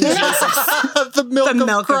lactating Jesus. the milk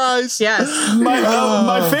of Christ. Yes.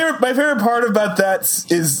 My favorite part about that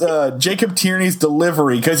is Jacob Tierney's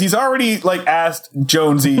delivery, because he's already asked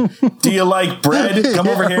Jonesy, "Do you like bread? Come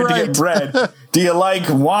over here to get bread. Do you like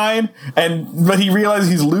wine?" But he realizes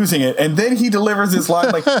he's losing it, and then he delivers this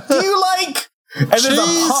line like, "Do you like?" And there's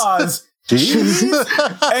a pause. Cheese?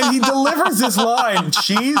 And he delivers this line,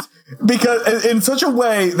 cheese, because in such a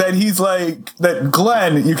way that he's that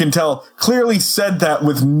Glenn, you can tell, clearly said that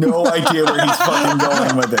with no idea where he's fucking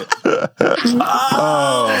going with it.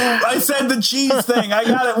 I said the cheese thing. I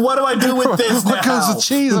got it. What do I do with this now? What goes with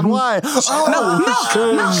cheese and why? Milk,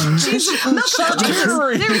 cheese, milk.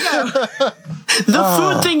 There we go. The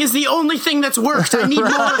food thing is the only thing that's worked. I need more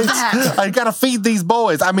of that. I gotta feed these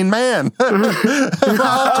boys. I mean, man. And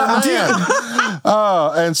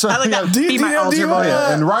so I like that. Feed my altar boy.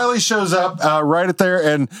 And Riley shows up right at there,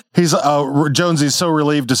 and he's Jonesy's so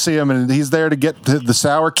relieved to see him, and he's there to get the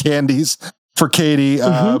sour candies for Katie.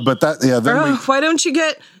 But why don't you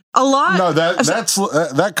get a lot? No,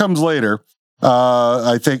 that comes later.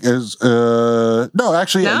 I think is no,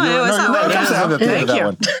 actually, no, you're right. Thank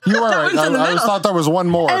you. You are right. I thought there was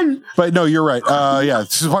one more, but no, you're right. Yeah,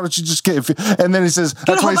 why don't you just get? And then he says,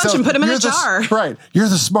 "Get a whole bunch and put them in a jar." Right, you're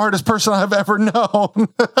the smartest person I've ever known.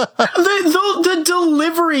 The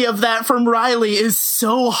delivery of that from Riley is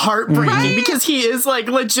so heartbreaking because he is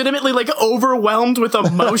legitimately overwhelmed with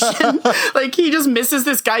emotion. He just misses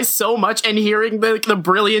this guy so much, and hearing the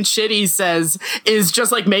brilliant shit he says is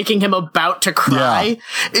just making him about to cry. Yeah.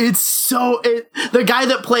 It's so the guy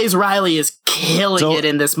that plays Riley is killing it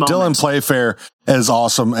in this moment. Dylan Playfair is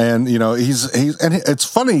awesome, and he's and it's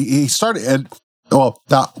funny. He started. We'll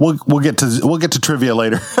get to trivia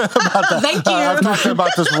later about that. Thank you. I've talked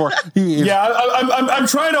about this before. I'm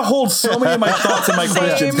trying to hold so many of my thoughts and my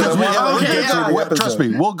questions. Trust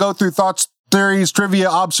me, we'll go through thoughts, theories, trivia,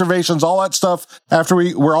 observations, all that stuff after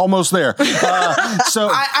we're almost there. So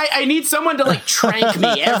I need someone to trank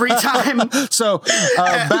me every time. So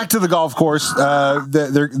back to the golf course.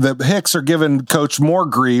 The Hicks are giving Coach more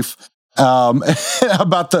grief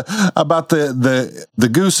about the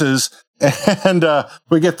gooses, and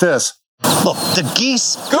we get this. Look, the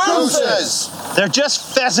geese. Gooses! They're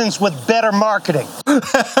just pheasants with better marketing.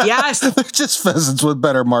 Yes. They're just pheasants with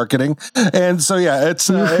better marketing. And so, yeah,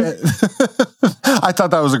 it's, I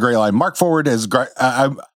thought that was a great line. Mark Forward is great.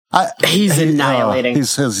 He's annihilating.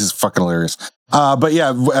 He's fucking hilarious. But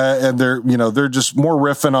yeah, and they're just more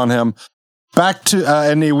riffing on him. Back to,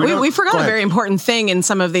 and we forgot a very important thing in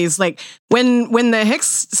some of these, when the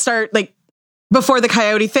Hicks start, before the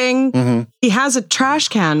coyote thing, he has a trash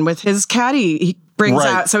can with his caddy he brings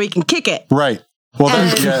out so he can kick it. Right. Well,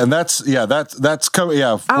 that's coming.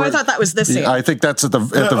 Yeah. I thought that was this scene. I think that's at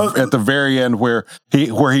the very end where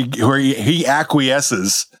he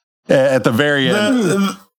acquiesces at the very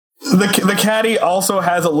end. The caddy also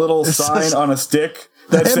has a little sign on a stick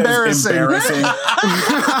that says Embarrassing. embarrassing.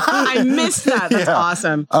 I missed that. That's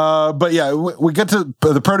awesome. But yeah, we get to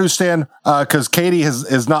the produce stand because Katie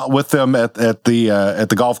is not with them at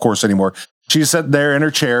the golf course anymore. She's sitting there in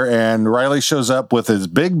her chair, and Riley shows up with his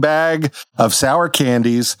big bag of sour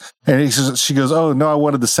candies, and she goes, "Oh no, I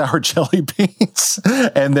wanted the sour jelly beans."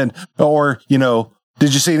 And then,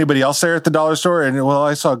 did you see anybody else there at the dollar store? And well,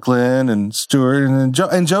 I saw Glenn and Stuart and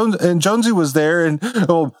Jonesy was there, and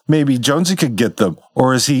maybe Jonesy could get them,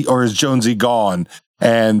 or is Jonesy gone?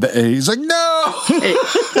 And he's like, no.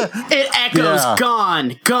 It echoes, gone.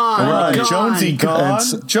 Right. Gone. Jonesy gone.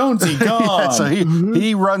 Jonesy gone. So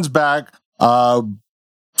he runs back.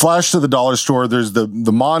 Flash to the dollar store. There's the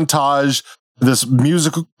montage. This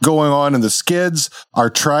music going on, and the Skids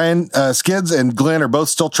and Glenn are both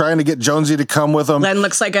still trying to get Jonesy to come with them. Glenn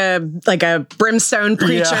looks like a brimstone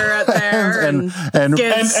preacher out there, and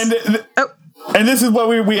this is what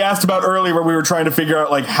we asked about earlier, where we were trying to figure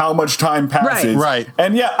out like how much time passes. Right.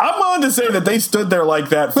 And yeah, I'm willing to say that they stood there like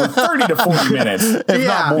that for 30 to 40 minutes, if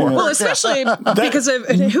not more. Well, especially because of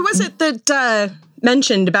who was it that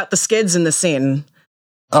mentioned about the Skids in the scene?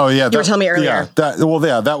 Oh yeah, you were telling me earlier.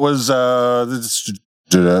 Yeah, that was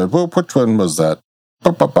which one was that?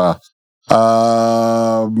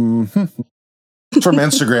 From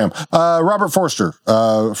Instagram. Robert Forster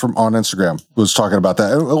from on Instagram was talking about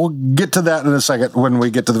that. We'll get to that in a second when we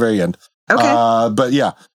get to the very end. Okay. But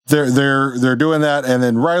yeah, they're doing that, and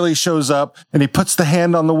then Riley shows up and he puts the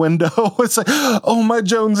hand on the window. It's like, oh my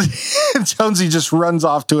Jonesy. Jonesy just runs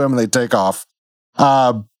off to him and they take off.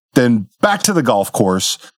 Then back to the golf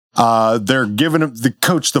course. They're giving him the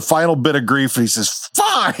coach the final bit of grief, and he says,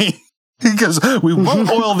 "Fine," because we won't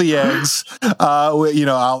oil the eggs.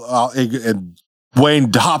 And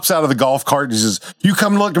Wayne hops out of the golf cart and he says, "You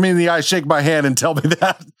come look at me in the eye, shake my hand, and tell me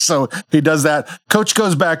that." So he does that. Coach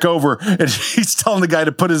goes back over and he's telling the guy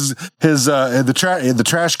to put in the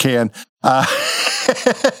trash can.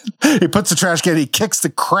 He puts the trash can, he kicks the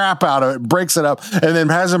crap out of it, breaks it up, and then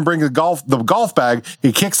has him bring the golf bag.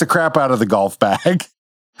 He kicks the crap out of the golf bag.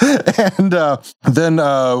 And then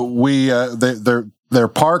they're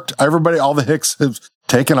parked. Everybody, all the Hicks have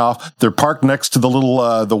taken off. They're parked next to the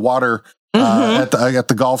little the water at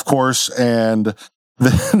the golf course, and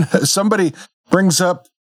then somebody brings up,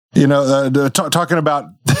 talking about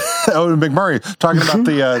McMurray talking about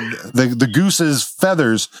the goose's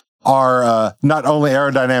feathers are not only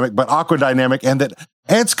aerodynamic but aquadynamic, and that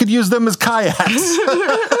ants could use them as kayaks.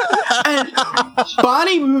 And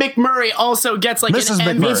Bonnie McMurray also gets like Mrs. an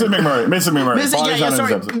McMurray. Mrs. McMurray.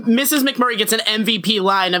 Mrs. McMurray gets an MVP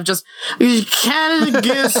line of just Canada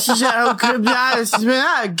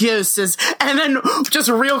gooses, and then just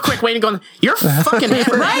real quick, Wayne going, "You're fucking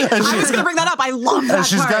right." I was gonna bring that up. I love that. And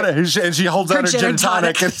she's got it, and she holds out her gin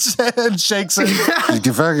tonic and shakes it.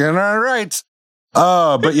 She's fucking all right.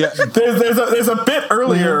 But yeah, there's a bit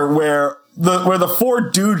earlier where the four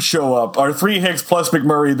dudes show up, or three Hicks plus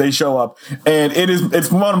McMurray, they show up, and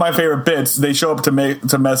it's one of my favorite bits. They show up to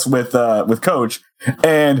mess with Coach,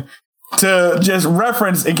 and to just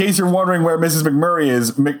reference, in case you're wondering where Mrs. McMurray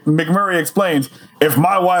is, McMurray explains, "If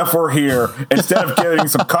my wife were here, instead of getting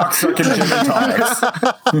some cocksucking gin and tonics."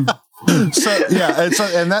 So yeah,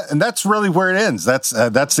 and that's really where it ends. That's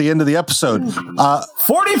the end of the episode.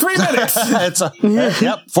 43 minutes.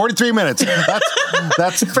 43 minutes.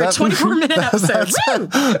 That's for a 24-minute episode.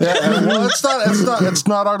 Well, it's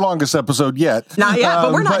not our longest episode yet. Not yet,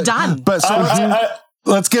 but we're not done. But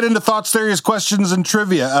let's get into thoughts, theories, questions, and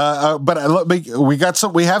trivia. But we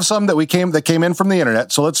have some that came in from the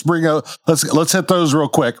internet. So let's hit those real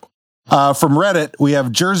quick. From Reddit, we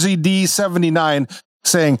have Jersey D79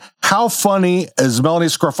 saying, "How funny is Melanie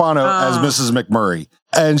Scrofano as Mrs. McMurray?"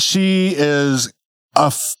 And she is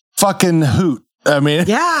a fucking hoot. I mean,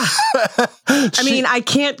 yeah. I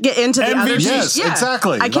can't get into the other show. Yes,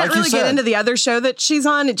 exactly. I can't really get into the other show that she's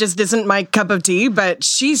on. It just isn't my cup of tea, but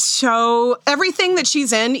everything that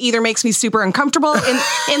she's in either makes me super uncomfortable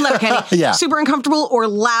in Letterkenny, super uncomfortable, or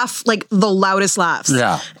laugh like the loudest laughs.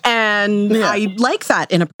 Yeah. And I like that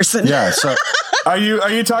in a person. Yeah. So are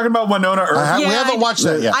you talking about Winona Earp? We haven't watched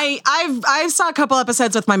that yet. I saw a couple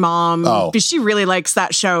episodes with my mom. But she really likes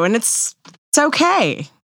that show, and it's okay.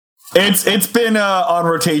 It's been on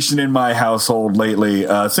rotation in my household lately,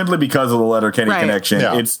 simply because of the Letterkenny connection.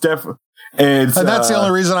 Yeah. And that's the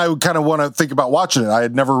only reason I kind of want to think about watching it. I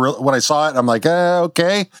had never when I saw it, I'm like,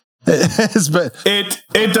 okay. But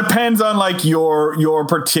it depends on like your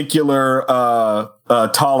particular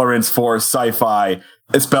tolerance for sci-fi.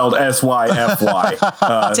 It's spelled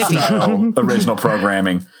SYFY. Style original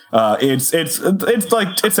programming. It's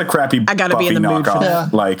a crappy. I gotta Buffy be in the mood for knockoff.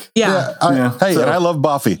 that. Like, Hey, and I love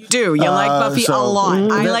Buffy. You like Buffy a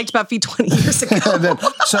lot. I liked Buffy 20 years ago. And then,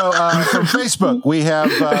 from Facebook, we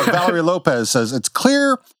have Valerie Lopez says it's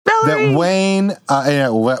clear that Wayne.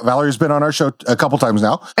 Valerie's been on our show a couple times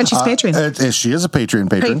now, and she's Patreon. She is a Patreon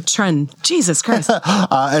patron. Jesus Christ!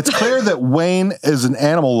 It's clear that Wayne is an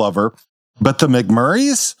animal lover, but the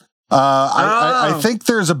McMurrays. I think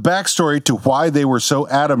there's a backstory to why they were so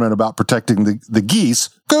adamant about protecting the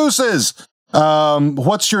gooses.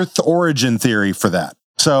 What's your origin theory for that?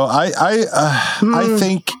 So I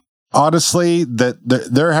think honestly that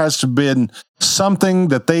there has to have been something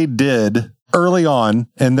that they did early on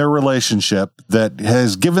in their relationship that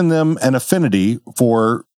has given them an affinity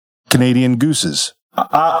for Canadian gooses.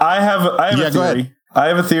 I have a theory. Go ahead. I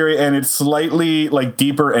have a theory, and it's slightly like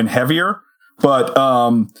deeper and heavier, but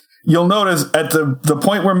you'll notice at the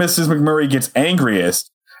point where Mrs. McMurray gets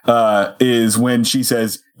angriest is when she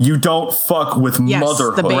says, "You don't fuck with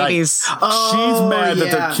motherhood." The babies. Right. She's mad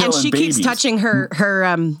that they're killing and she babies. keeps touching her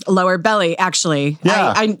lower belly. Actually,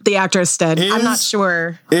 Yeah. the actress did. I'm not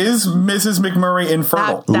sure. Is Mrs. McMurray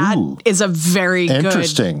infertile? That is a very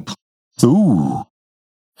interesting. Ooh.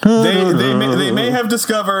 They may have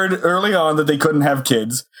discovered early on that they couldn't have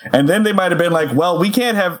kids, and then they might have been like, well, we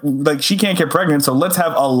can't have, like, she can't get pregnant, so let's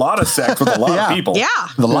have a lot of sex with a lot of people. Yeah.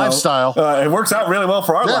 The lifestyle. It works out really well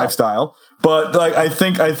for our lifestyle. But like, I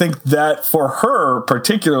think that for her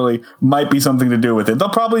particularly might be something to do with it. They'll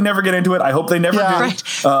probably never get into it. I hope they never do. Right.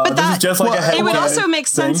 But this is just like a it would also make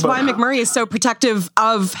thing, sense why McMurray is so protective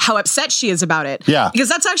of how upset she is about it. Yeah. Because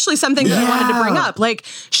that's actually something he wanted to bring up. Like,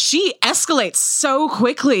 she escalates so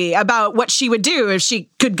quickly about what she would do if she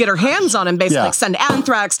could get her hands on him, basically, like send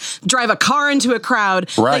anthrax, drive a car into a crowd.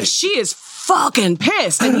 Right. Like, she is fucking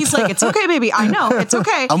pissed. And he's like, it's okay, baby. I know. It's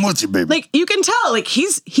okay. I'm with you, baby. Like, you can tell, like,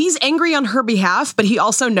 he's angry on her behalf, but he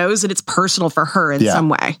also knows that it's personal for her in some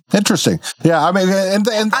way. Interesting. Yeah. I mean, and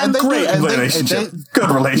great relationship. Good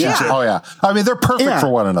relationship. Oh yeah. I mean, they're perfect for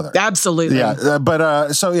one another. Absolutely. Yeah. But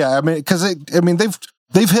I mean, because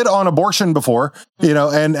they've hit on abortion before,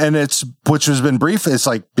 and it's, which has been brief. It's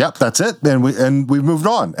like, yep, that's it. And we've moved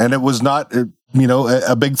on, and it was not,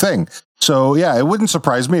 a big thing. So yeah, it wouldn't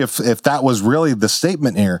surprise me if that was really the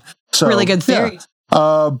statement here. So really good theory.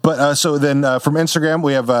 Yeah. So then from Instagram,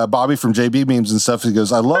 we have Bobby from JB Memes and stuff. He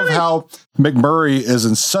goes, I love how McMurray is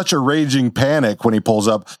in such a raging panic when he pulls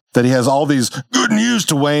up that he has all these good news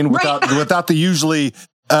to Wayne without the usual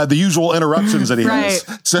interruptions that he has.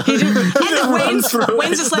 So and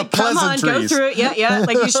Wayne's just like, come on, go through it. Yeah.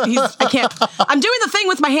 Like, I can't. I'm doing the thing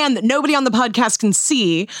with my hand that nobody on the podcast can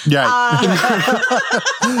see. Yeah. He's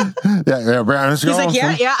like,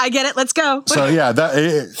 yeah, I get it. Let's go. So yeah,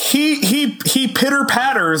 he pitter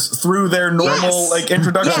patters through their normal like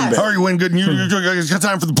introduction bit. How are you, Wayne? Good. You got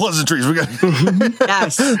time for the pleasantries. We got.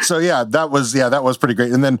 Yes. So yeah, that was pretty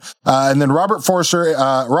great. And then Robert Forrester,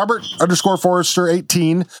 Robert_Forrester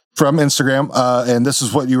 18 from Instagram, and this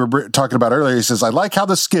is what you were talking about earlier. He says, I like how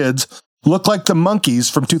the skids look like the monkeys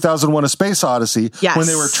from 2001: A Space Odyssey when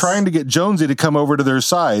they were trying to get Jonesy to come over to their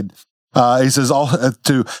side. He says all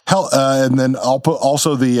to help, and then I'll put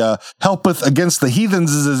also the helpeth against the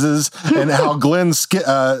heathens, and how Glenn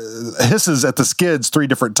hisses at the skids 3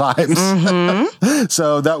 different times. Mm-hmm.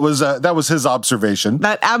 So that was his observation.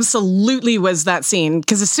 That absolutely was that scene,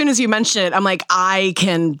 because as soon as you mention it, I'm like, I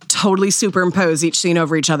can totally superimpose each scene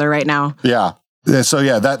over each other right now. Yeah. So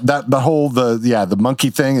yeah, the monkey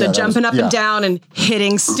thing, the jumping up and down and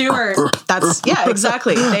hitting Stuart. That's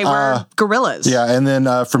exactly. They were gorillas. Yeah, and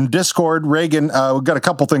then from Discord, Reagan, we've got a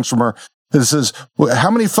couple things from her. This is, how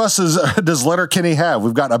many fusses does Letterkenny have?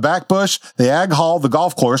 We've got a back bush, the ag hall, the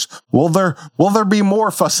golf course. Will there be more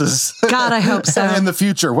fusses? God, I hope so. In the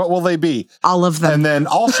future, what will they be? All of them. And then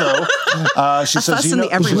also, she says,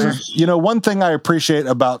 everywhere. One thing I appreciate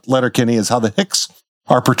about Letterkenny is how the Hicks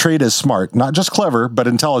are portrayed as smart, not just clever, but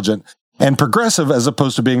intelligent and progressive, as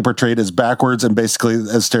opposed to being portrayed as backwards and basically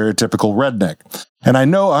as stereotypical redneck. And I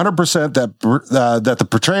know 100% that the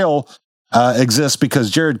portrayal exists because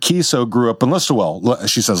Jared Keeso grew up in Listowel.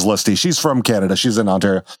 She says Listy. She's from Canada. She's in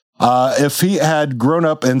Ontario. If he had grown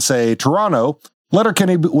up in, say, Toronto,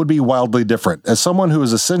 Letterkenny would be wildly different. As someone who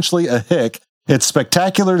is essentially a Hick, it's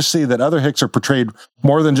spectacular to see that other Hicks are portrayed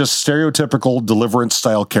more than just stereotypical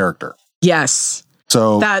Deliverance-style character. Yes.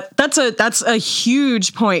 So that's a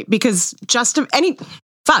huge point, because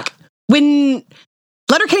when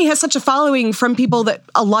Letterkenny has such a following from people that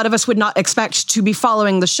a lot of us would not expect to be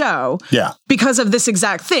following the show, because of this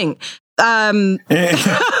exact thing. In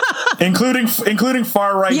including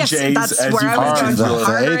far right Yes, Jays. that's as where you I was mentioned. going. The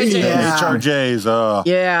Hard right HRJs.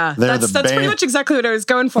 Yeah, that's pretty much exactly what I was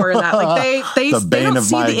going for in that. Like they don't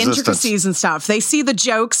see the intricacies and stuff. They see the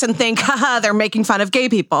jokes and think, haha, they're making fun of gay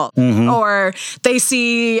people. Mm-hmm. Or they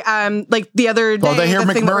see like the other day. Well, they hear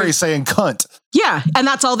McMurray saying cunt. Yeah, and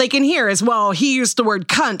that's all they can hear is, well, he used the word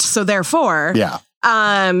cunt, so therefore. Yeah.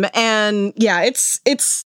 And yeah, it's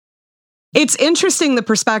interesting the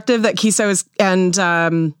perspective that Kiso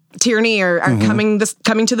and Tierney are coming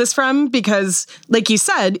to this from, because like you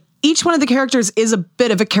said, each one of the characters is a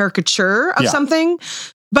bit of a caricature of something,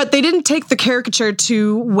 but they didn't take the caricature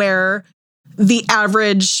to where the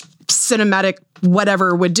average cinematic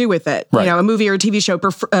whatever would do with it. Right. You know, a movie or a TV show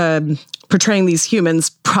portraying these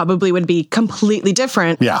humans probably would be completely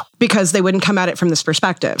different because they wouldn't come at it from this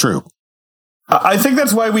perspective. True. I think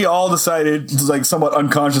that's why we all decided, like somewhat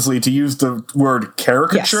unconsciously, to use the word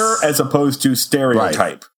caricature as opposed to stereotype.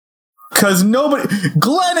 Right. Because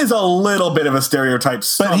Glenn is a little bit of a stereotype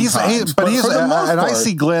sometimes. But he's I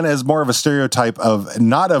see Glenn as more of a stereotype of,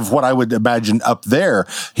 not of what I would imagine up there.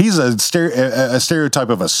 He's a stereotype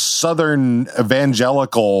of a Southern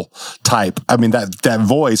evangelical type. I mean, that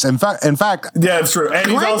voice. In fact. Yeah, it's true.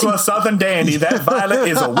 And he's also a Southern dandy. That Violet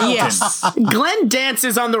is a Wilkins. Yes. Glenn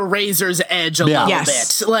dances on the razor's edge a little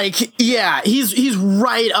bit. Like, yeah, he's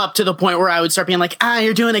right up to the point where I would start being like,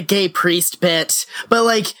 you're doing a gay priest bit. But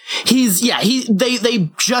like, they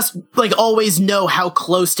just like always know how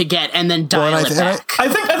close to get and then dial it back. I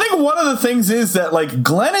think one of the things is that like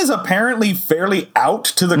Glenn is apparently fairly out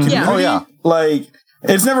to the community. Oh yeah, like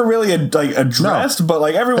it's never really addressed, but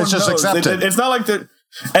like everyone knows. Accepted. It's not like that.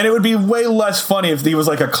 And it would be way less funny if he was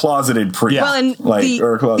like a closeted priest. Well, and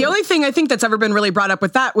the only thing I think that's ever been really brought up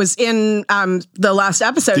with that was in the last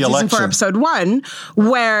episode, season 4, episode 1,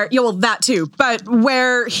 where, that too, but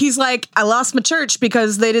where he's like, I lost my church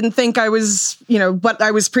because they didn't think I was, what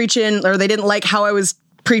I was preaching, or they didn't like how I was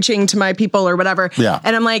preaching to my people or whatever. Yeah.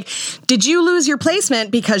 And I'm like, did you lose your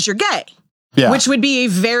placement because you're gay? Yeah. Which would be a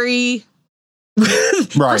very,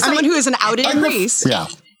 for someone who is an outed priest. Yeah.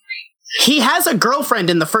 He has a girlfriend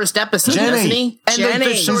in the first episode, doesn't he? And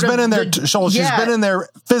Jenny. She's been in there. She's been in there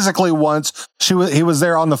physically once. He was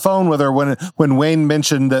there on the phone with her when Wayne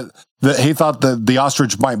mentioned that he thought that the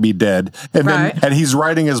ostrich might be dead, and he's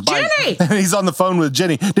riding his bike, and he's on the phone with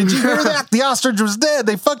Jenny. Did you hear that? The ostrich was dead.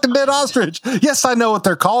 They fucked a dead ostrich. Yes, I know what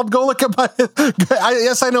they're called. Go look at my.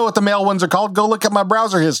 Yes, I know what the male ones are called. Go look at my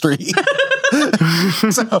browser history.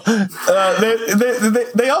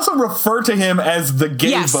 They also refer to him as the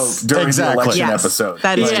gay vote during the election episode.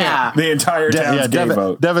 That is the entire town's gay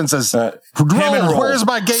vote. Devin says, "Where's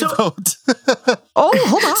my gay vote?"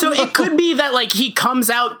 Hold on. So it could be that like he comes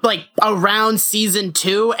out like around season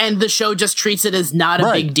 2, and the show just treats it as not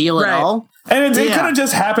a big deal at all. And it could have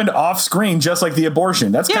just happened off screen, just like the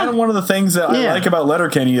abortion. That's kind of one of the things that I like about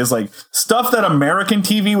Letterkenny is like stuff that American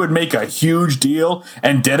TV would make a huge deal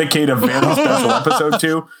and dedicate a very special episode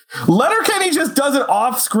to. Letterkenny just does it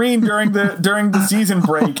off screen during the season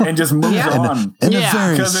break and just moves on.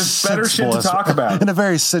 Because there's better shit to talk about. In a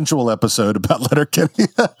very sensual episode about Letterkenny.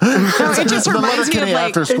 It just reminds me of like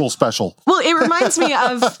after school special. Well, it reminds me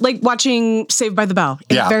of like watching Saved by the Bell.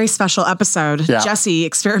 A very special episode. Yeah. Jesse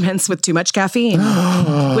experiments with too much caffeine,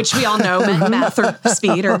 which we all know meant meth or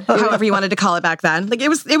speed or however you wanted to call it back then. Like it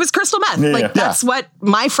was crystal meth. Like that's what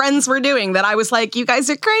my friends were doing. That I was like, you guys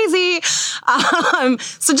are crazy.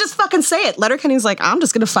 So just fucking say it. Letterkenny's like, I'm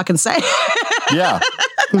just gonna fucking say it. Yeah.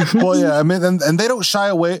 Well, yeah. I mean, and they don't shy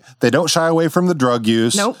away. They don't shy away from the drug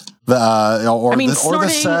use. Nope. Or the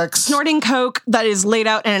sex. Snorting coke that is laid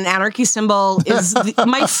out in an anarchy symbol is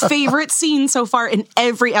my favorite scene so far in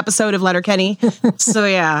every episode of Letterkenny. So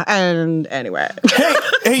yeah, and anyway.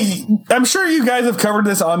 Hey, I'm sure you guys have covered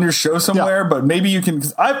this on your show somewhere, but maybe you can.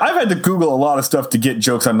 Cause I've had to Google a lot of stuff to get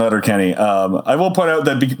jokes on Letterkenny. I will point out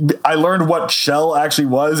that I learned what Shell actually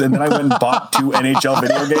was, and then I went and bought 2 NHL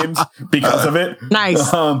video games because of it.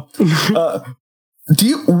 Nice.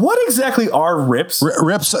 What exactly are rips?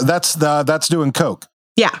 Rips. That's doing coke.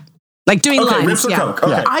 Yeah, like doing lines. Rips or coke.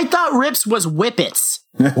 Okay. I thought rips was whippets.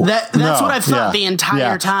 That's what I thought the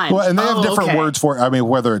entire time. Well, and they have different words for it. I mean,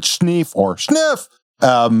 whether it's schneef or sniff.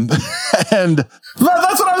 And that's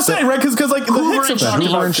what I was saying, right? Because like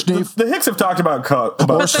the Hicks have talked about coke,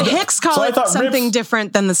 but the Hicks call it something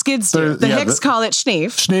different than the Skids do. The Hicks call it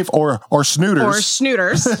schneef, or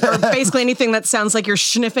snooters, or basically anything that sounds like you're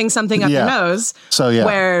sniffing something up your nose. So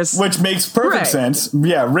which makes perfect sense.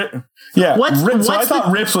 Yeah, So I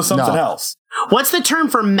thought rips was something else. What's the term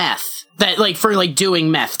for meth? That like for like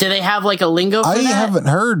doing meth? Do they have like a lingo for that? I haven't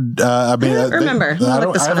heard. I mean, I don't remember.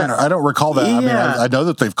 I don't recall that. I mean, I know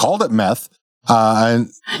that they've called it meth.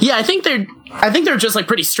 And yeah, I think they're just like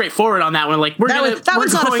pretty straightforward on that one. Like we're going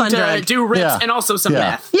to do rips and also some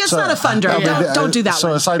meth. Yeah, it's not a fun drug. Don't do that. So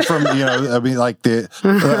one. aside from I mean, like the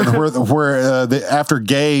after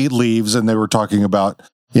Gay leaves and they were talking about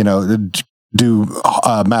do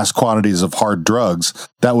mass quantities of hard drugs.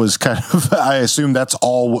 That was kind of I assume that's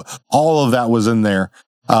all of that was in there.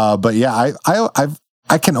 But yeah,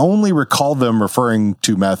 I can only recall them referring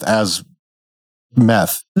to meth as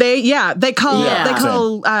meth. They get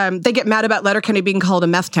mad about Letterkenny being called a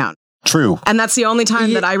meth town. True. And that's the only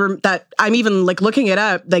time that I'm even like looking it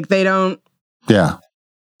up. Like they don't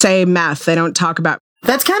say meth. They don't talk about.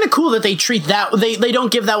 That's kind of cool that they treat that. They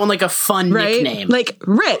don't give that one like a fun nickname. Like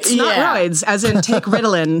Ritz, not roids, as in take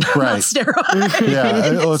Ritalin, not steroids.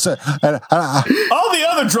 Yeah. All the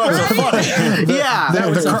other drugs are funny. Yeah.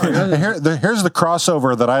 Here's the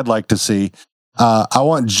crossover that I'd like to see. I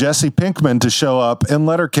want Jesse Pinkman to show up in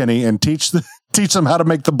Letterkenny and teach them how to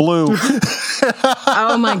make the blue.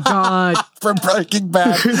 Oh my God. From Breaking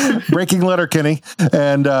Bad, Breaking Letterkenny.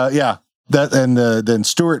 And then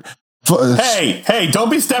Stuart. Hey, don't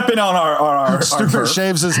be stepping on our Stuart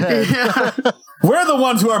shaves his head. Yeah. We're the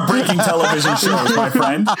ones who are breaking television shows, my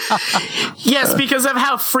friend. Yes, because of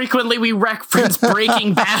how frequently we reference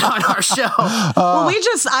Breaking Bad on our show.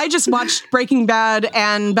 I just watched Breaking Bad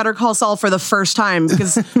and Better Call Saul for the first time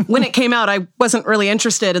because when it came out, I wasn't really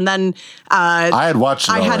interested. And then I had watched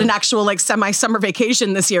it. I had an actual like summer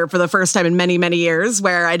vacation this year for the first time in many, many years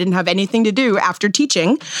where I didn't have anything to do after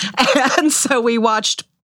teaching. And so we watched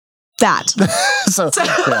that.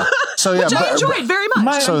 Which I enjoyed very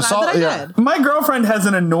much. My girlfriend has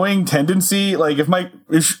an annoying tendency. Like if my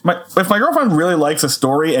girlfriend really likes a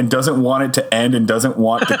story and doesn't want it to end and doesn't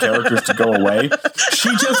want the characters to go away, she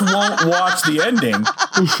just won't watch the ending.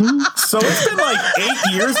 So it's been like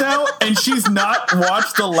 8 years now, and she's not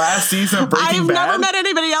watched the last season of Breaking Bad. I've never met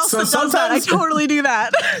anybody else that does that. I totally do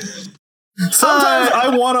that. Sometimes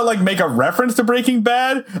I want to like make a reference to Breaking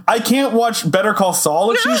Bad. I can't watch Better Call Saul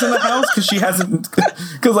if she's in the house because she hasn't.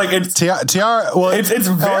 Because like it's Tiara. Well, it's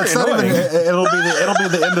very annoying. It'll be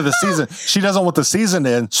the end of the season. She doesn't want the season to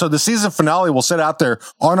end, so the season finale will sit out there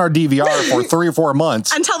on our DVR for 3 or 4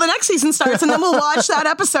 months until the next season starts, and then we'll watch that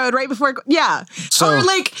episode right before. So, or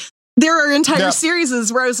like. There are entire series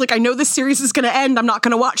where I was like, I know this series is going to end. I'm not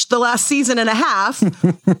going to watch the last season and a half,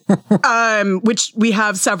 which we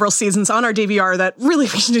have several seasons on our DVR that really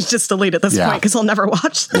we should just delete at this point because I'll never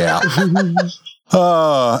watch them. Yeah.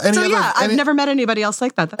 I've never met anybody else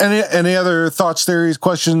like that. Any other thoughts, theories,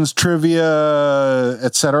 questions, trivia,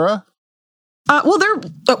 etc.? Go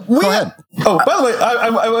ahead. Oh, by the way,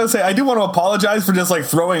 I want to say I do want to apologize for just like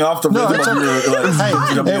throwing off the rhythm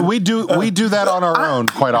of your. We do that on our own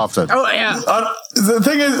quite often. Oh yeah.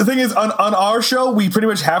 The thing is, on our show, we pretty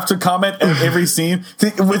much have to comment on every scene.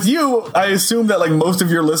 With you, I assume that like most of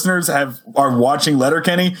your listeners are watching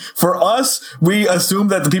Letterkenny. For us, we assume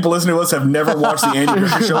that the people listening to us have never watched the Andy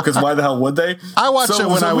Griffith Show because why the hell would they? I watched it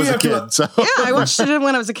when I was a kid. Yeah, I watched it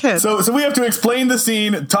when I was a kid. So we have to explain the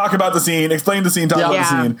scene, talk about the scene, explain the scene, talk about the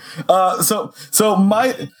scene. To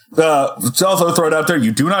also throw it out there,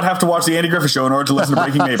 you do not have to watch the Andy Griffith Show in order to listen to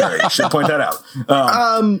Breaking Mayberry. Should point that out.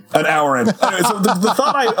 An hour in. Anyway, so the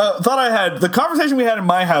thought I had, the conversation we had in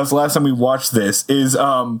my house last time we watched this is,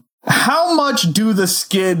 how much do the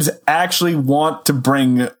Skids actually want to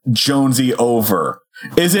bring Jonesy over?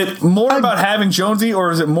 Is it more about having Jonesy,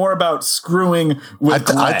 or is it more about screwing with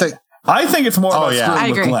Glenn? I think it's more about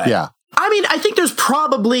screwing with Glenn. Yeah. I mean, I think there's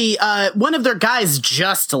probably one of their guys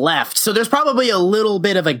just left, so there's probably a little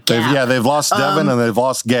bit of a gap. They've lost Devin and they've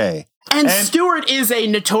lost Gay. And Stuart is a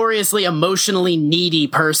notoriously emotionally needy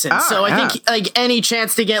person, so I think like any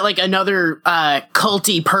chance to get like another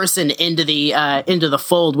culty person into the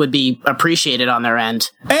fold would be appreciated on their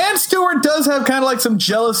end. And Stuart does have kind of like some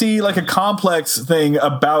jealousy, like a complex thing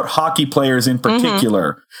about hockey players in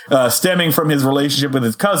particular, stemming from his relationship with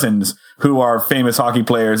his cousins, who are famous hockey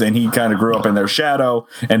players, and he kind of grew up in their shadow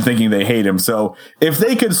and thinking they hate him. So if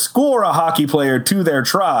they could score a hockey player to their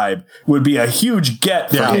tribe, would be a huge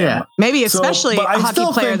get for him. Yeah. Maybe especially a hockey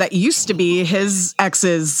player that used to be his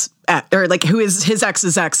ex's, or like who is his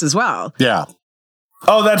ex's ex as well. Yeah.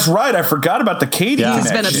 Oh, that's right. I forgot about the Katie connection.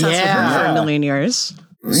 He's been obsessed with her for a million years.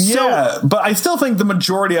 Yeah, but I still think the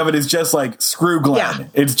majority of it is just like screw Glenn. Yeah.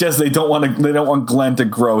 It's just they don't want Glenn to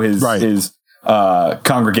grow his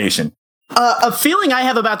congregation. A feeling I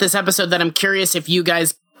have about this episode that I'm curious if you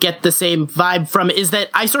guys get the same vibe from it, is that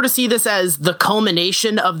I sort of see this as the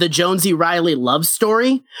culmination of the Jonesy Riley love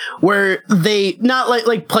story, where they not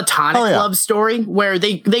like platonic love story, where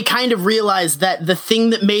they kind of realized that the thing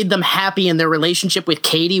that made them happy in their relationship with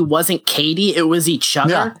Katie wasn't Katie, it was each other.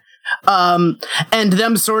 Yeah. And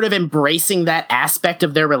them sort of embracing that aspect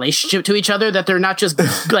of their relationship to each other, that they're not just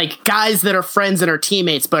like guys that are friends and are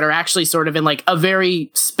teammates, but are actually sort of in like a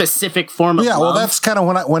very specific form of love. Well, that's kind of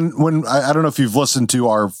when I don't know if you've listened to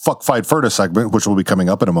our Fuck Fight Ferta segment, which will be coming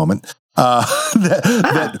up in a moment,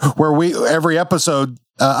 where we, every episode,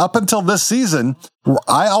 up until this season,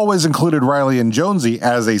 I always included Riley and Jonesy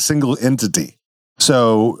as a single entity.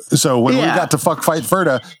 So when we got to Fuck Fight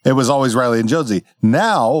Ferta, it was always Riley and Jonesy.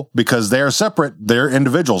 Now, because they're separate, they're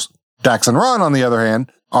individuals. Dax and Ron, on the other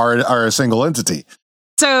hand, are a single entity.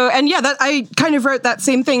 So, and that I kind of wrote that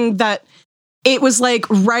same thing, that it was like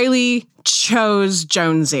Riley chose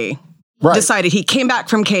Jonesy. Right. Decided, he came back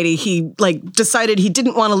from Katie. He decided he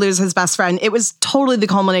didn't want to lose his best friend. It was totally the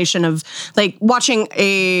culmination of like watching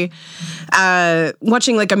like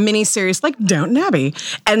a mini series like Downton Abbey,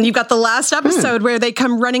 and you've got the last episode where they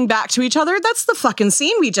come running back to each other. That's the fucking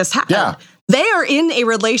scene we just had. Yeah. They are in a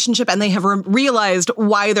relationship and they have realized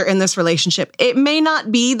why they're in this relationship. It may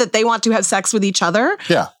not be that they want to have sex with each other.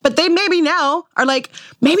 Yeah. But they maybe now are like,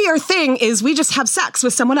 maybe our thing is we just have sex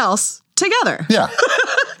with someone else together. Yeah.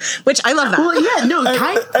 Which I love that. Well, yeah, no,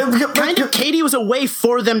 kind of Katie was a way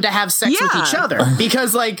for them to have sex with each other,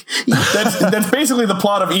 because like that's basically the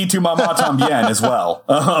plot of E2 Mama Tambien as well.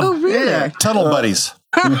 Oh, really? Yeah. Tunnel buddies.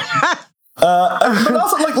 But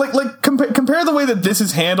also, like compare the way that this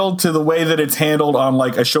is handled to the way that it's handled on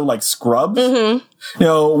like a show like Scrubs. You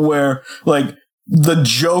know, where like the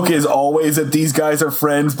joke is always that these guys are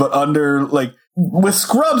friends, but under like. With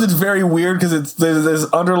Scrubs, it's very weird because there's this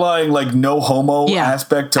underlying like no homo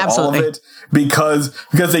aspect to all of it, because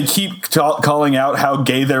they keep calling out how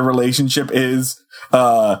gay their relationship is,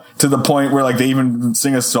 to the point where like they even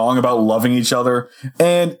sing a song about loving each other,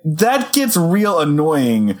 and that gets real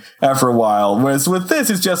annoying after a while. Whereas with this,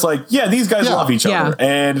 it's just like, these guys love each other,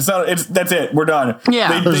 and that's it. We're done.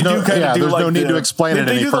 Yeah, there's no need to explain it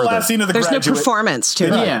any further. The last scene of The Graduate. No performance to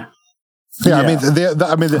it. Yeah, I mean,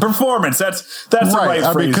 the performance. That's the right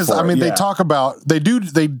phrase. Because they talk about they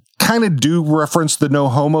kind of do reference the no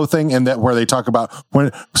homo thing, and that where they talk about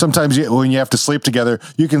when sometimes when you have to sleep together,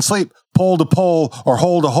 you can sleep pole to pole or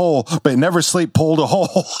hole to hole, but never sleep pole to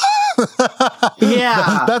hole.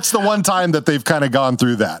 That's the one time that they've kind of gone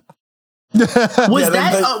through that.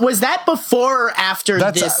 Was that before or after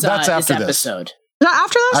this episode?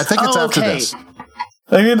 After this? I think it's after this.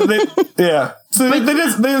 I mean, so they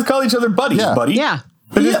just call each other buddies, buddy. Yeah.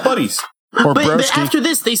 They're just buddies. Or but after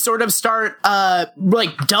this, they sort of start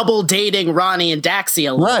like double dating Ronnie and Daxie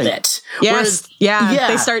a little bit. Yes. Whereas,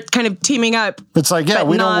 they start kind of teaming up. It's like,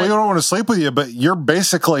 we don't want to sleep with you, but you're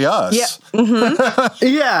basically us. Yeah.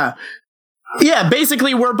 Mm-hmm. Yeah,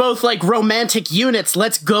 basically we're both like romantic units.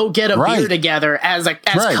 Let's go get a beer together as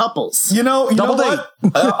couples. You know what?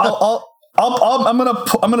 I'm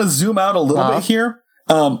gonna zoom out a little bit here.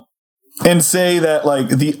 And say that like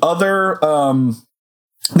the other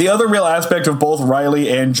real aspect of both Riley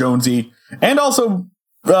and Jonesy, and also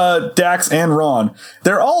Dax and Ron,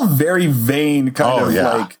 they're all very vain, kind of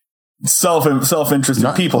like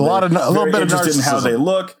self-interested people. A little bit interested in how they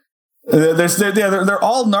look. They're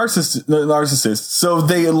all narcissists, so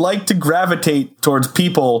they like to gravitate towards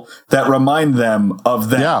people that remind them of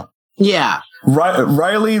them. Yeah.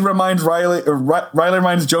 Riley reminds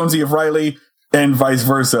Jonesy of Riley, and vice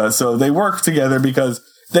versa. So they work together because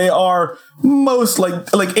they are most like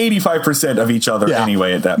 85% of each other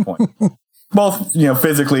anyway at that point. Both,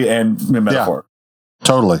 physically and metaphorically. Yeah,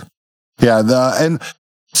 totally. Yeah. And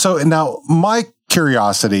so now my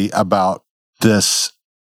curiosity about the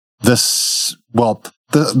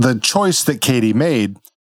choice that Katie made,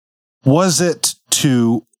 was it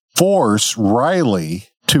to force Riley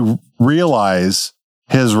to realize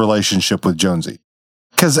his relationship with Jonesy?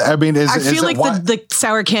 Because I mean, I feel like the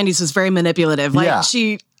sour candies was very manipulative. Like is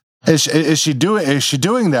she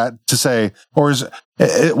doing that to say, or is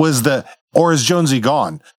Jonesy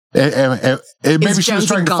gone? Maybe she was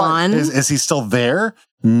trying to find. Is he still there?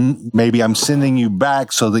 Maybe I'm sending you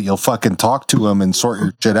back so that you'll fucking talk to him and sort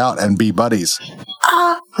your shit out and be buddies.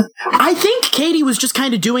 I think Katie was just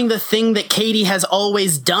kind of doing the thing that Katie has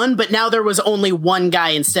always done, but now there was only one guy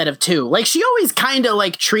instead of two. Like, she always kind of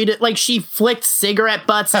like treated, like she flicked cigarette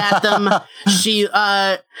butts at them. She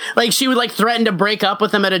would like threaten to break up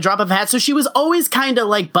with them at a drop of a hat. So she was always kind of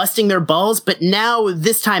like busting their balls, but now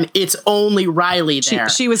this time it's only Riley there.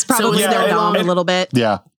 She was probably their dom a little bit.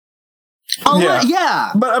 Yeah.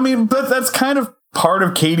 Yeah. But I mean, that's kind of part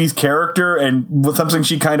of Katie's character, and something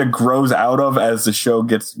she kind of grows out of as the show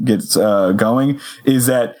gets going, is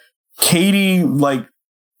that Katie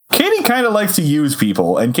kind of likes to use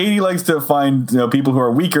people, and Katie likes to find people who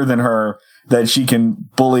are weaker than her that she can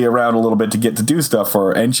bully around a little bit to get to do stuff for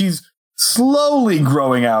her. And she's slowly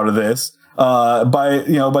growing out of this. By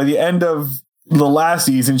the end of the last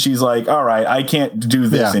season, she's like, all right, I can't do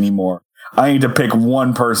this anymore. I need to pick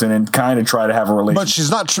one person and kind of try to have a relationship. But she's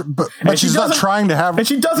not. But she's not trying to have. And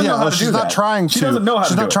she doesn't know how to do that. She's not trying to. She doesn't know how.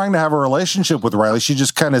 She's not trying to have a relationship with Riley. She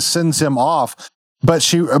just kind of sends him off. But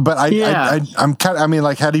I'm kind of. I mean,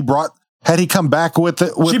 like, had he come back with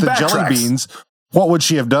the jelly beans, what would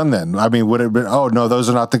she have done then? I mean, would it have been? Oh no, those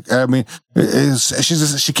are not the. I mean,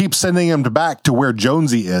 she keeps sending him back to where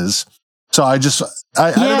Jonesy is. So I don't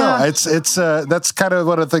know. It's that's kind of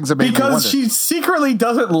one of the things that made me wonder. Because she secretly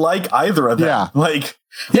doesn't like either of them. Yeah. Like,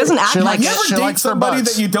 doesn't act like it. Never date somebody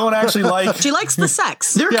that you don't actually like. She likes the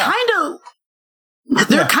sex. They're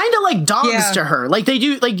kind of like dogs to her. Like they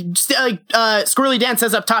do, like Squirrely Dan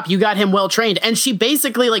says up top, you got him well trained, and she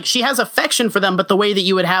basically she has affection for them, but the way that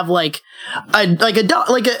you would have a dog,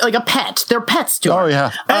 like a pet. They're pets to her. Oh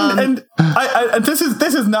yeah. And this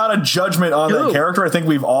is not a judgment on that character. I think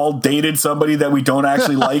we've all dated somebody that we don't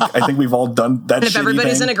actually like. I think we've all done that. And if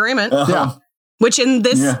everybody's thing. in agreement, Which in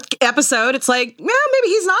this episode, it's like, maybe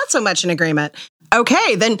he's not so much in agreement.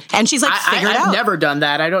 Okay, then, and she's like, figure it out. I've never done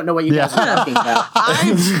that. I don't know what you guys are talking about.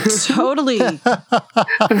 I've totally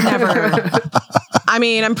never. I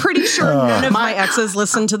mean, I'm pretty sure none of my exes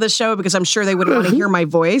listen to the show because I'm sure they wouldn't want to hear my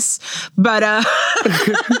voice. But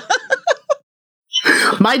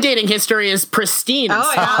My dating history is pristine and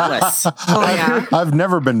spotless. I've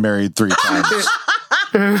never been married 3 times.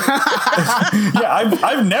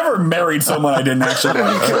 I've never married someone I didn't actually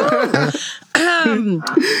like.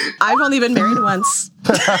 I've only been married once.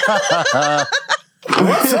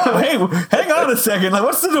 What's up? Hey, hang on a second. Like,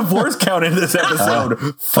 what's the divorce count in this episode?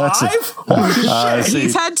 5? Holy shit.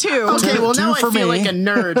 He's had 2. Okay, well, now I feel like a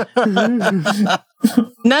nerd.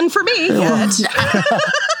 None for me yet.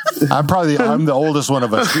 I'm the oldest one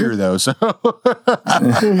of us here, though. So,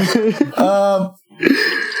 okay.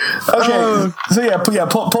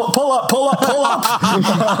 Pull up.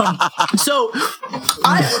 So,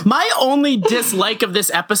 my only dislike of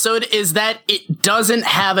this episode is that it doesn't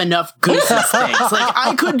have enough Gooses things. Like,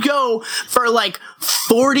 I could go for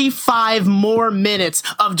 45 more minutes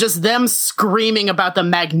of just them screaming about the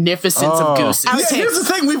magnificence of Gooses. Yeah, here's the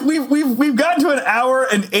thing: we've gotten to an hour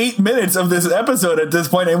and 8 minutes of this episode at this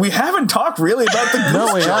point, and we haven't talked really about the Goose.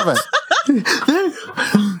 No, we haven't.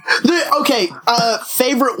 Okay,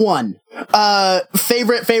 favorite one.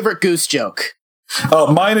 Favorite Goose joke. Oh,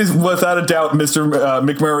 mine is without a doubt Mr.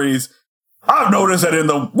 McMurray's. I've noticed that in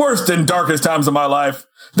the worst and darkest times of my life,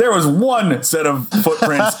 there was one set of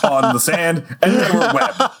footprints on the sand, and they were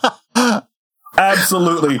wet.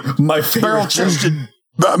 Absolutely my favorite. Barrel-chested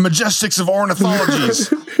majestics of ornithologies.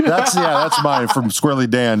 That's mine from Squirrely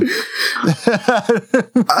Dan.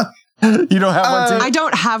 You don't have one, too? I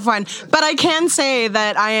don't have one, but I can say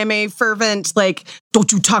that I am a fervent,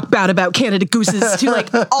 don't you talk bad about Canada Gooses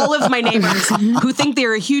to all of my neighbors who think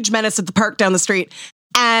they're a huge menace at the park down the street.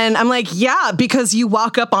 And I'm like, yeah, because you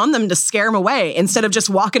walk up on them to scare them away instead of just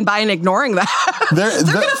walking by and ignoring them. They're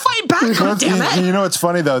going to fight back, goddammit. You know, it's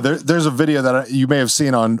funny, though. There's a video that you may have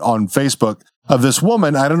seen on Facebook of this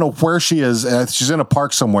woman. I don't know where she is. She's in a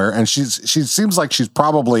park somewhere, and she seems like she's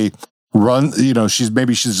probably she's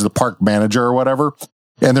the park manager or whatever.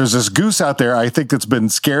 And there's this goose out there, I think, that's been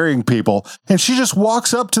scaring people. And she just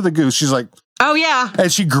walks up to the goose. She's like, oh, yeah.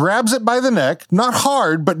 And she grabs it by the neck, not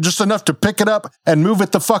hard, but just enough to pick it up and move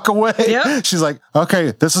it the fuck away. Yep. She's like,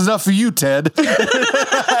 okay, this is enough for you, Ted. All right.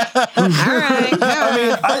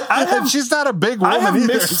 I mean, she's not a big woman I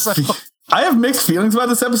have mixed feelings about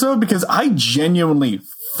this episode because I genuinely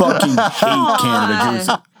fucking hate Canada Goose.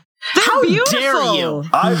 How beautiful. Dare you?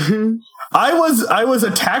 I was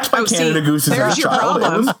attacked by Canada Gooses as a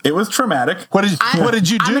child. It was traumatic. What did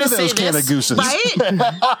you do to those Canada Gooses? Right?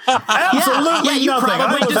 Absolutely you nothing.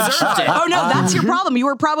 Probably deserved it. Oh no, that's your problem. You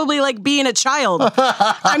were probably being a child.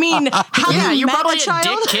 I mean, you're probably a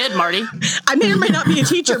child? Dick kid, Marty. I may or may not be a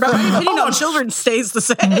teacher, but my opinion on children stays the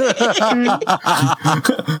same.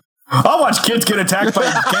 I'll watch kids get attacked by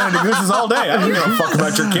Canada Gooses all day. I don't give a fuck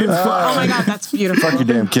about your kids. Oh my god, that's beautiful. Fuck you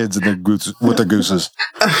damn kids and with their gooses.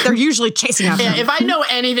 They're usually chasing after them. If I know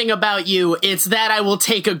anything about you, it's that I will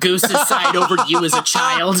take a goose's side over you as a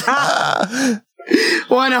child.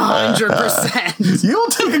 100%. You will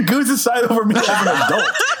take a Goose's side over me as an adult.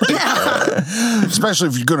 Yeah. Especially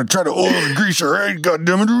if you're going to try to oil and grease your head,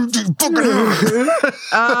 goddammit.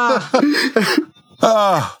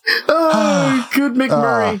 Good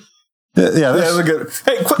McMurray. Yeah, That's a good.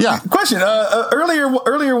 Hey, question.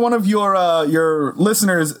 Earlier, one of your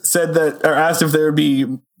listeners said that, or asked if there would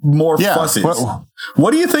be more fusses.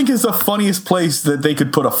 What do you think is the funniest place that they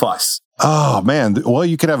could put a fuss? Oh man! Well,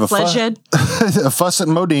 you could have a fuss. A fuss at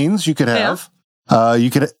Modine's. You could have. Yeah.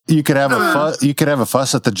 You could have a fuss. You could have a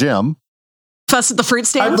fuss at the gym. Fuss at the fruit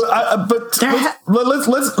stand. The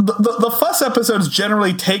fuss episodes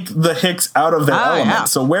generally take the Hicks out of their element. Yeah.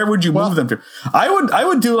 So where would you move them to? I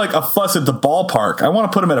would do like a fuss at the ballpark. I want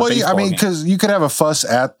to put them at a baseball game. Because you could have a fuss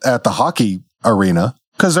at the hockey arena.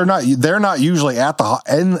 Because they're not usually at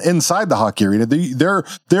the inside the hockey arena.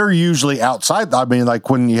 They're usually outside. I mean, like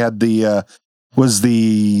when you had the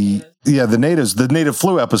native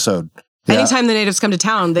flu episode. Yeah. Anytime the natives come to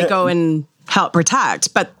town, they go and help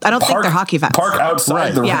protect. But I don't think they're hockey fans. Park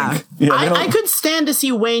outside the rink. Yeah, I could stand to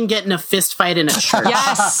see Wayne get in a fist fight in a church.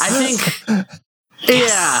 Yes, I think.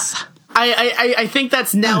 Yes. Yeah. I think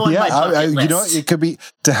that's now on my bucket list. You know what? It could be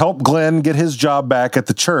to help Glenn get his job back at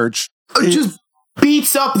the church. Just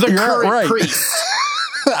beats up the current priest.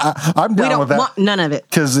 I'm down with that. We don't want none of it.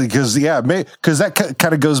 Because that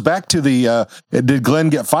kind of goes back to the did Glenn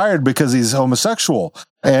get fired because he's homosexual?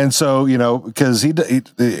 And so, because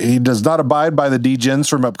he does not abide by the degens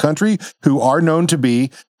from upcountry who are known to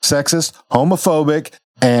be sexist, homophobic,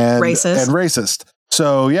 and racist.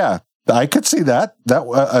 So yeah, I could see that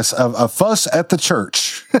a fuss at the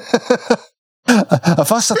church, a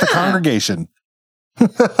fuss at the congregation.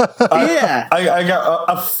 I got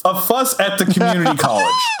a fuss at the community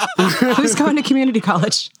college. Who's going to community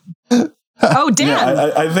college? Oh, Dan.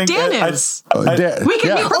 Yeah, I think Dan is. We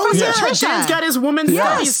can meet Professor Trisha. Dan's got his women's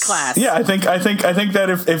studies class. Yeah, I think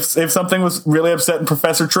that if something was really upsetting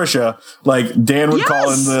Professor Trisha, like Dan would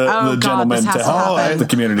call in the gentleman to help at the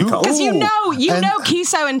community college. Because you know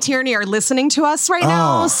Kiso and Tierney are listening to us right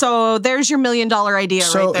now, so there's your $1 million idea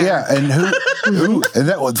right there. Yeah, and who and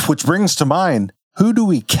that which brings to mind, who do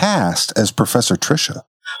we cast as Professor Trisha?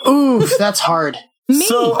 Ooh, that's hard. Me.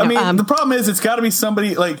 So, I mean, the problem is it's got to be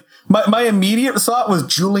somebody like my immediate thought was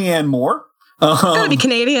Julianne Moore. Gotta be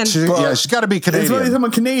Canadian. She's got to be Canadian. It's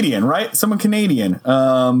someone Canadian, right? Someone Canadian.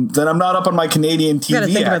 Then I'm not up on my Canadian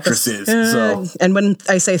TV actresses. So. And when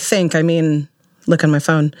I say think, I mean look on my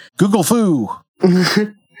phone. Google Foo.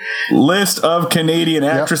 List of Canadian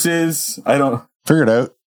actresses. I don't figure it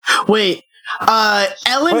out. Wait,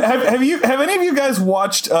 Ellen. Wait, have any of you guys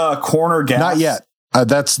watched Corner Gas? Not yet.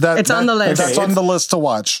 It's on the list. That's on the list to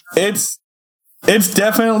watch. It's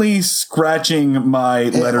definitely scratching my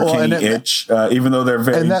Letterkenny itch, even though they're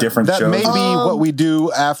very different shows. That may be what we do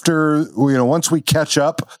after once we catch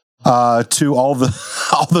up to all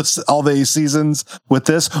the seasons with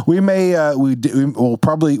this. We may we're going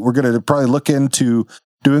to probably look into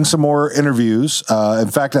doing some more interviews. In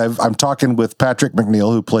fact, I'm talking with Patrick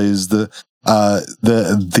McNeil, who plays the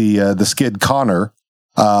Skid Connor.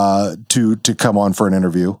 To come on for an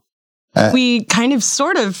interview. We kind of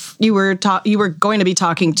sort of you were going to be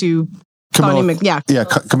talking to Camilla,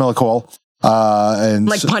 Camilla Cole. And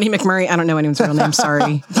Bonnie McMurray. I don't know anyone's real name.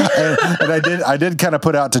 Sorry. and I did kind of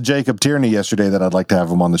put out to Jacob Tierney yesterday that I'd like to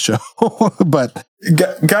have him on the show. But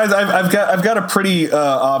guys, I've got a pretty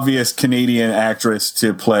obvious Canadian actress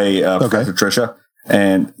to play Professor Trisha,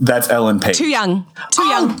 and that's Ellen Page. Too young.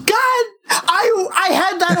 Oh God. I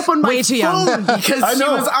had that up on my Way too phone young. because she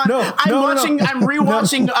was on. I'm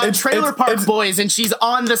rewatching Trailer Park Boys, and she's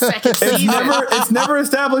on the second season. It's never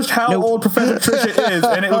established how old Professor Trisha is,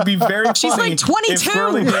 and it would be very funny. She's like 22. If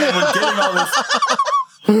Curly Dan was getting all this.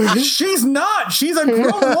 She's not. She's a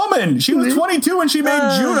grown woman. She was 22 when she made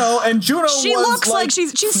Juno, and Juno. She looks like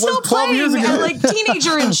she's still playing like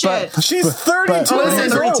teenager and shit. She's 32.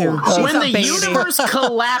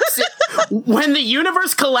 When the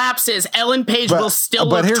universe collapses, Ellen Page will still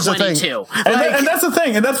look 22. And that's the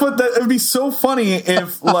thing. And that's what it would be so funny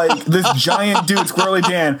if like this giant dude, Squirrely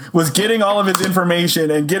Dan, was getting all of his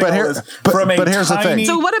information and getting all this from a here's the thing.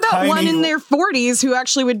 So what about one in their 40s who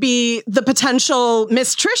actually would be the potential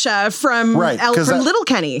Miss Trisha from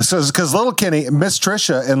Letterkenny? Because Letterkenny, Miss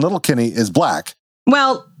Trisha in Letterkenny is black.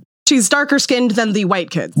 Well, she's darker skinned than the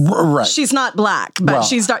white kids. Right. She's not black, but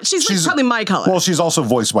she's dark. She's probably my color. Well, she's also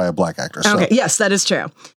voiced by a black actress. Okay. So. Yes, that is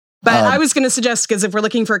true. But I was going to suggest, because if we're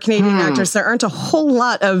looking for a Canadian actress, there aren't a whole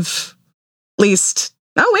lot of, at least.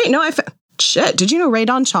 Oh wait, no, shit. Did you know Ray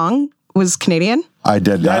Don Chong was Canadian. I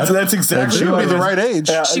did not. That's exactly. And she would be the right age.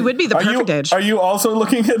 Yeah. She would be the perfect age. Are you also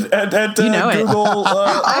looking at You know it. Google?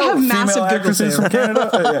 I have massive female Google actresses too. from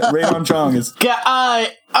Canada. Raydon Chong is.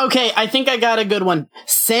 Okay, I think I got a good one.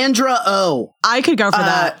 Sandra Oh. I could go for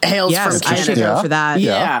that. Hails yes, from I should Canada. go for that.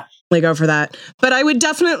 Yeah. Go for that. But I would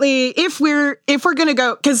definitely, if we're gonna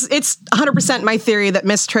go, because it's 100% my theory that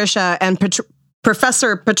Miss Trisha and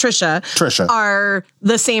Professor Patricia are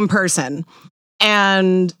the same person,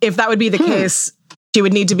 and if that would be the case, she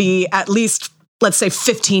would need to be at least, let's say,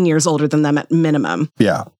 15 years older than them at minimum.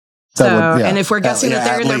 Yeah. So, and if we're guessing that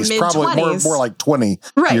they're in their probably mid-20s, more like 20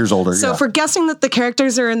 years older. So if we're guessing that the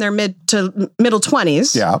characters are in their mid to middle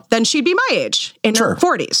 20s, then she'd be my age in her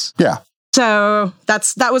 40s. Yeah. So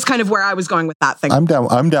that was kind of where I was going with that thing. I'm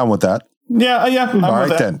down with that. Yeah. I'm all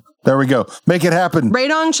right then. There we go. Make it happen.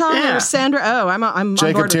 Raydon Chong or Sandra Oh. I'm Jacob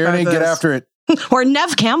on board Tierney, with get after it. Or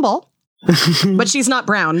Nev Campbell, but she's not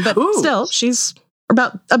brown. But still, she's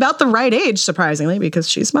about the right age, surprisingly, because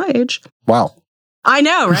she's my age. Wow. I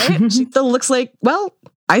know, right? She still looks like, well,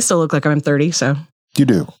 I still look like I'm 30, so. You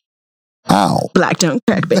do. Ow. Black don't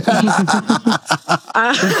crack, baby.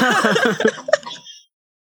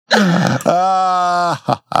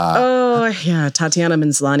 Oh, yeah. Tatiana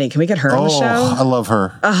Maslany. Can we get her on the show? I love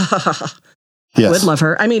her. Yes. Would love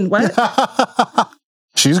her. I mean, what?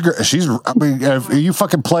 She's I mean, you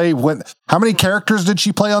fucking play how many characters did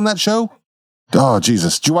she play on that show? Oh,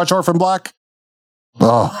 Jesus. Did you watch Orphan Black?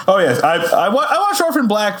 Oh yes, I watched Orphan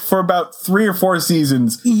Black for about 3 or 4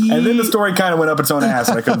 seasons, and then the story kind of went up its own ass,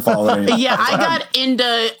 and I couldn't follow it anymore. Yeah, I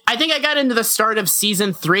think I got into the start of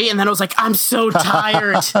season 3, and then I was like, I'm so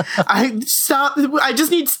tired. I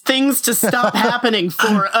just need things to stop happening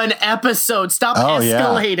for an episode. Stop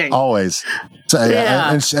escalating. Yeah. Always. So,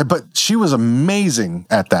 yeah. But she was amazing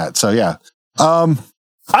at that. So yeah.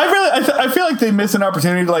 I feel like they missed an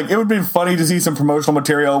opportunity. Like, it would be funny to see some promotional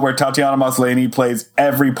material where Tatiana Maslany plays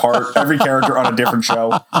every character on a different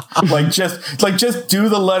show. Just do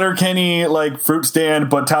the Letterkenny fruit stand,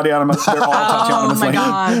 but they're all Tatiana Maslany. Oh my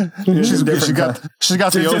God. She's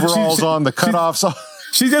got the overalls on, the cutoffs on.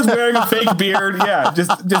 She's just wearing a fake beard. Yeah,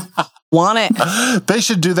 just want it. They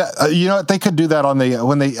should do that. You know what? They could do that on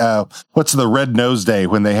what's the Red Nose Day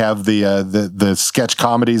when they have the sketch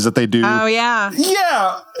comedies that they do. Oh yeah,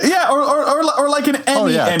 or like an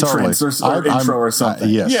Emmy entrance totally. or intro or something.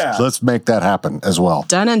 Yes, yeah. Let's make that happen as well.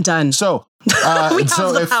 Done and done. So, we have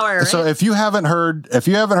the power. Right? So if you haven't heard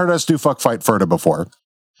us do Fuck Fight Ferda before,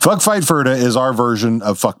 Fuck Fight Ferda is our version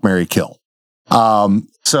of Fuck Marry Kill.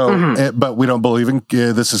 But we don't believe in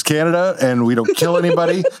this is Canada, and we don't kill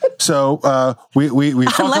anybody. So we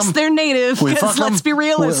fuck unless them. they're native. Let's be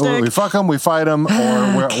realistic. We fuck them, we fight them,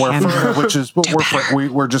 or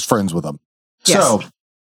we're just friends with them. Yes.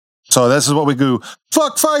 So this is what we do.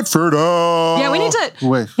 Fuck Fight Ferda. Yeah, we need to.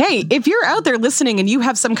 Hey, if you're out there listening and you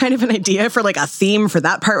have some kind of an idea for a theme for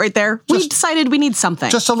that part right there, we decided we need something.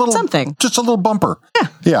 Just a little something. Just a little bumper. Yeah.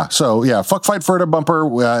 Yeah. So yeah, Fuck Fight Ferda bumper.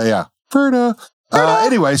 Yeah. Ferda.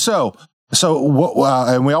 Anyway,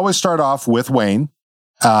 and we always start off with Wayne,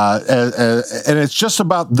 and it's just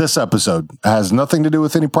about this episode. It has nothing to do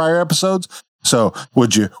with any prior episodes. So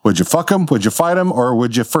would you fuck him? Would you fight him, or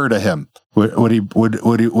would you Ferda him? Would he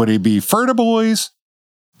be Ferda boys?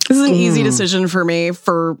 This is an easy decision for me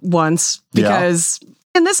for once because. Yeah.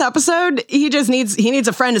 In this episode, he needs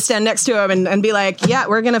a friend to stand next to him and be like, yeah,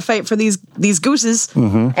 we're gonna fight for these gooses.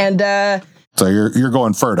 Mm-hmm. And so you're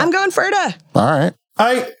going Ferda. I'm going Ferda. All right.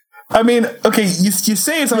 I mean, okay, you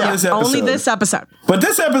say it's on this episode. Only this episode. But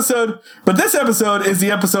this episode is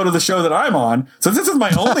the episode of the show that I'm on. So this is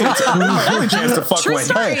my only chance to fuck Wayne.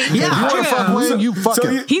 Hey, you want to fuck Wayne? You fuck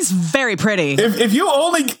him. He's very pretty. If you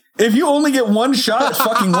only get one shot at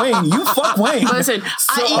fucking Wayne, you fuck Wayne. Listen,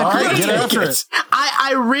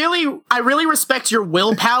 I really respect your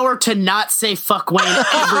willpower to not say fuck Wayne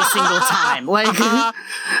every single time.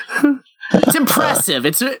 It's impressive.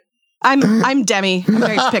 I'm Demi. I'm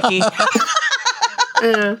very picky.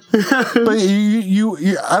 But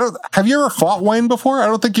have you ever fought Wayne before? I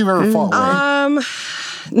don't think you've ever fought Wayne.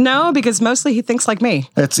 No, because mostly he thinks like me.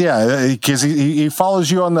 It's because he follows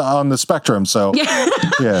you on the spectrum. So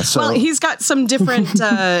yeah. So well, he's got some different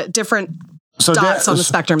dots on the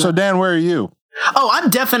spectrum. So Dan, where are you? Oh, I'm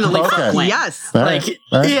definitely fuck Wayne. Yes,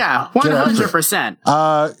 yeah,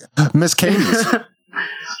 100%. Miss Katie's.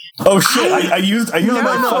 Oh shit! I used my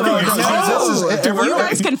fucking. You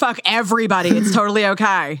guys can fuck everybody. It's totally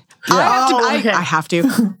okay. Yeah. I have to.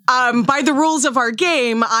 By the rules of our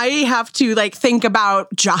game, I have to think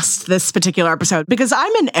about just this particular episode because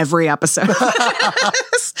I'm in every episode.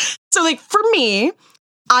 So for me,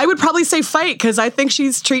 I would probably say fight because I think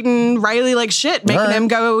she's treating Riley like shit, making him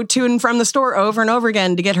go to and from the store over and over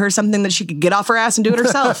again to get her something that she could get off her ass and do it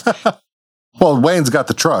herself. Well, Wayne's got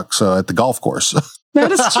the truck, so at the golf course. That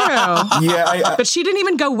is true. Yeah, but she didn't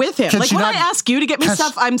even go with him. Like when I ask you to get me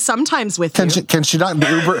stuff, I'm sometimes with you. Can she not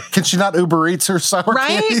Uber Eats her sour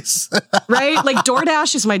candies? Right? Like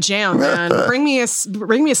DoorDash is my jam, man. Bring me a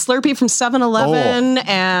Slurpee from 7-Eleven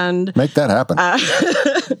and make that happen.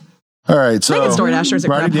 All right, so Megan's DoorDashers at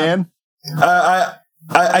Righty Dan.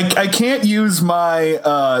 I can't use my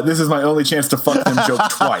this is my only chance to fuck them joke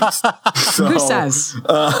twice. So, who says?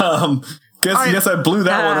 Guess I blew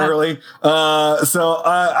that one early. So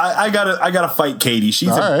I gotta fight Katie. She's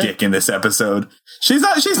a dick in this episode. She's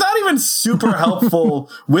not even super helpful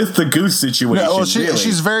with the goose situation. No, well,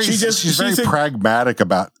 she's very pragmatic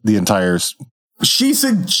about the entire. She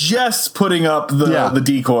suggests putting up the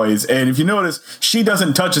decoys, and if you notice, she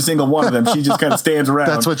doesn't touch a single one of them. She just kind of stands around.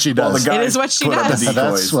 That's what she does. It is what she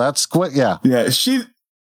does. That's quick. Yeah. She's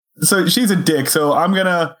a dick. So I'm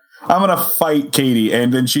gonna fight Katie,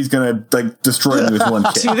 and then she's gonna like destroy me with one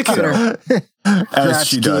kick. To the cooter, as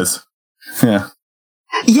she does. Yeah.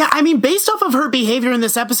 Yeah, I mean, based off of her behavior in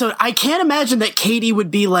this episode, I can't imagine that Katie would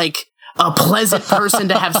be like a pleasant person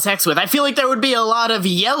to have sex with. I feel like there would be a lot of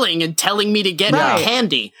yelling and telling me to get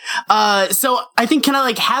candy. So I think, can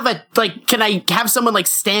I have someone like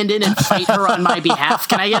stand in and fight her on my behalf?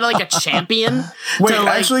 Can I get like a champion? Wait,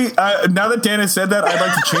 actually, now that Dan has said that, I'd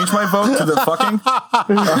like to change my vote to the fucking.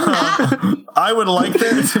 I would like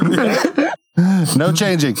that. No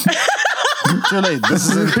changing. Too late. This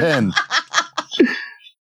is in pen.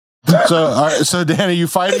 So Dan, are you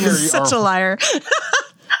fighting? You're such a liar.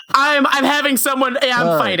 I'm having someone. Yeah,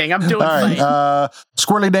 I'm fighting. I'm doing fighting.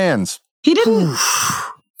 Squirrely Dan's. He didn't.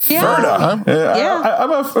 Ferda. I'm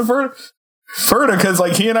a Ferda because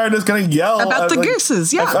like he and I are just gonna yell about the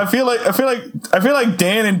gooses. Yeah, I feel like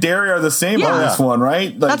Dan and Derry are the same on this one,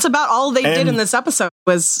 right? Like, that's about all they did in this eepisode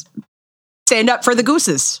was stand up for the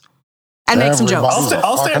gooses. And make some jokes.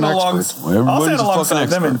 I'll stand alongside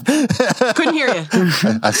them. Couldn't hear you.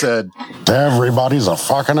 I said, everybody's a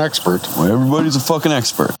fucking expert. Well, everybody's a fucking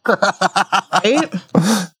expert. Right?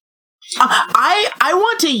 I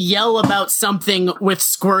want to yell about something with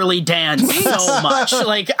Squirrely Dan so much.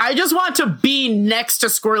 Like, I just want to be next to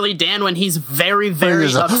Squirrely Dan when he's very,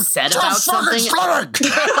 very upset about something.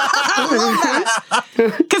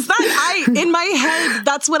 Because in my head,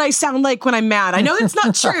 that's what I sound like when I'm mad. I know it's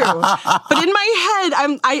not true, but in my head,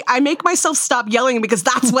 I make myself stop yelling because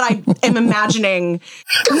that's what I am imagining.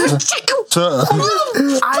 I wish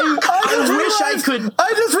I could.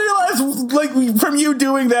 I just realized, like, from you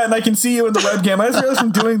doing that, and I can see you in the webcam. I just realized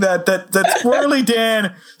from doing that Squirrely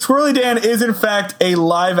Dan is in fact a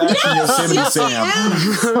live action Yosemite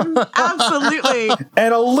Sam. Absolutely.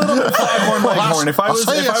 And a little bit Foghorn Leghorn. If I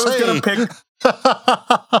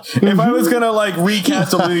was gonna like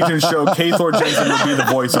recast a Looney Tunes show, K-Thor Jensen would be the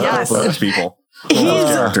voice of both of those people.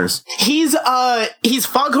 Characters. He's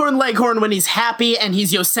Foghorn Leghorn when he's happy, and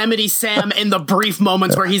he's Yosemite Sam in the brief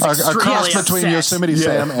moments where he's extremely cross upset. Between Yosemite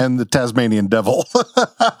Sam and the Tasmanian Devil.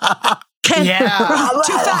 Yeah.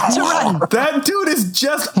 Too fat to run. That dude is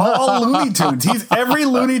just all Looney Tunes. He's every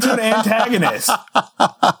Looney Tune antagonist.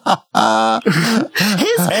 And he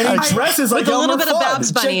dresses like with a little bit of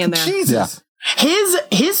Babs Bunny in there. Jesus. Yeah.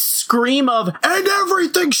 His scream of "and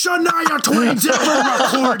everything Shania Twain's ever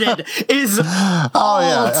recorded" is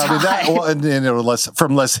and it was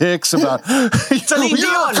from Les Hicks about you're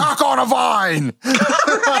a cock on a vine.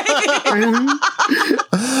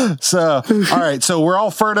 So all right, so we're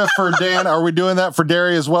all Ferda for Dan. Are we doing that for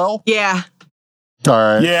Derry as well? Yeah. All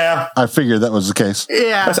right. Yeah. I figured that was the case.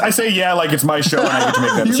 Yeah. I say like it's my show and I get to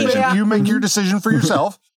make that decision. You make your decision for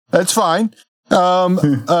yourself. That's fine. Let's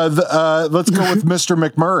go with Mr.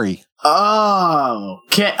 McMurray. Oh,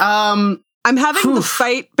 okay. I'm having the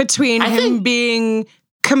fight between him being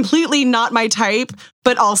completely not my type,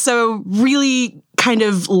 but also really kind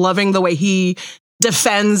of loving the way he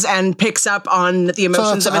defends and picks up on the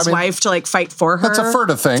emotions of his wife to like fight for her. That's a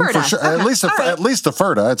Ferda thing for sure. Okay. At least a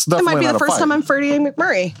Ferda. It's definitely it might be not the first time I'm Ferdying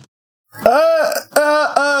McMurray.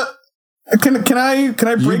 Can I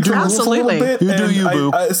break the rules a little bit? You do you,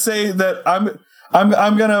 boo. I say that I'm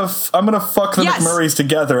gonna fuck the McMurrays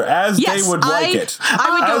together as they would like it.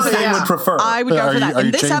 I would go for that. Would prefer. I would go for that.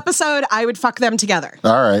 In this episode, I would fuck them together.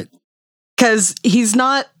 All right. Because he's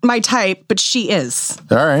not my type, but she is.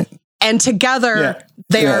 All right. And together,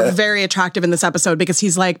 they are very attractive in this episode because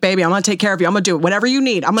he's like, "Baby, I'm gonna take care of you. I'm gonna do it. Whatever you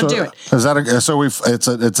need, I'm gonna do it." Is that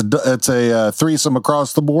it's a threesome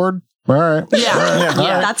across the board? All right.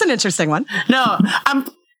 Yeah. That's an interesting one. No,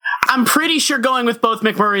 I'm pretty sure going with both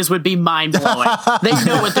McMurrays would be mind blowing. They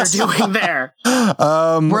know what they're doing there.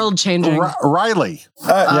 World changing. Riley.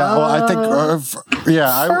 Well, I think.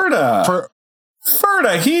 Ferda.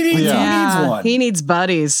 Ferda. He needs one. He needs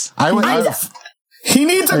buddies. He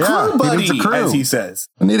needs a crew buddy, he needs a crew. as he says.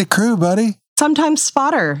 I need a crew, buddy. Sometimes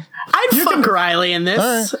spotter. I'd fuck Riley in this.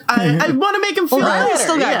 Right. I want to make him feel better. Riley's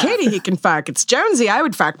still got Katie he can fuck. It's Jonesy I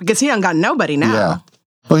would fuck because he ain't got nobody now. Yeah.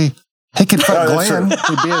 Well, he could fuck Glenn.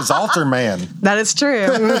 He'd be his altar man. That is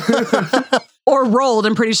true. Or Rolled.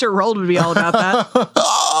 I'm pretty sure Rolled would be all about that.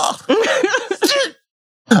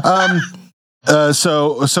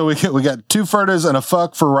 So we got 2 Ferdas and a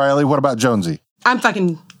fuck for Riley. What about Jonesy? I'm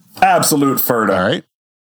fucking absolute Ferda. All right.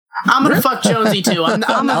 I'm gonna fuck Jonesy too. I'm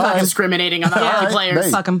not discriminating on the other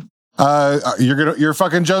players. Fuck him. You're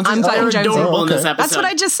fucking Jonesy. I'm fucking Jonesy. In this episode. That's what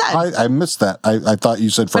I just said. I missed that. I thought you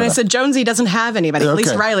said Ferda. But I said Jonesy doesn't have anybody. At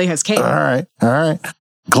least Riley has Katie. All right.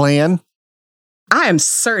 Glenn. I am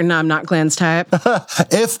certain I'm not Glenn's type.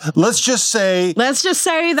 Let's just say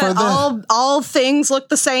that all things look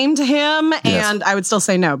the same to him, and I would still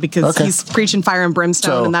say no because he's preaching fire and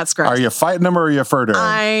brimstone, and that's gross. Are you fighting him or are you Ferda?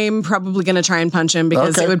 I'm probably going to try and punch him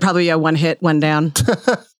because it would probably be a one hit, one down.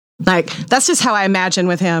 Like that's just how I imagine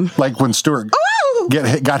with him. Like when Stuart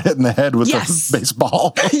got hit in the head with a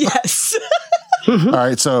baseball. Yes. All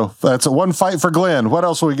right, so that's a 1 fight for Glenn. What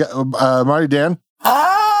else we got, Marty Dan?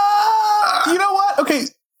 You know what? Okay.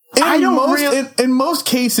 In most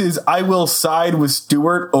cases, I will side with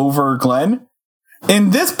Stuart over Glenn. In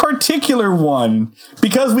this particular one,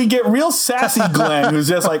 because we get real sassy Glenn, who's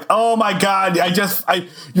just like, "Oh my god,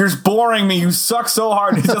 you're boring me. You suck so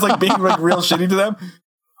hard." He's just like being like real shitty to them.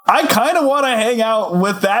 I kind of want to hang out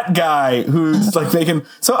with that guy who's like making.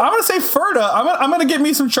 So I'm gonna say Ferda. I'm gonna get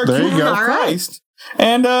me some charcuterie of Christ,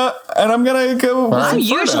 and I'm gonna go. I'm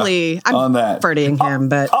on that. Ferdying him,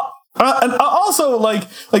 but. And also, like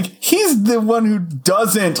he's the one who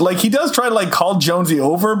doesn't he does try to call Jonesy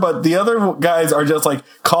over, but the other guys are just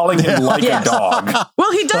calling him like a dog.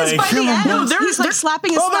 Well, he does by the end. No, he's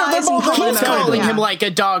slapping his thighs. He's calling him like a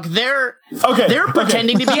dog. They're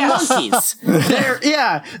pretending to be monkeys.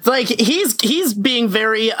 He's being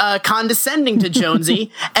very condescending to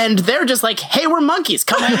Jonesy, and they're just like, "Hey, we're monkeys.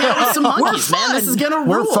 Come hang out with some monkeys, man. This is gonna rule.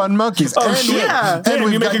 We're fun monkeys."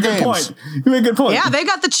 And you make a good point. You make a good point. Yeah, they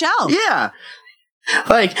got the shell. Yeah.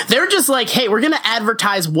 They're just like, "Hey, we're going to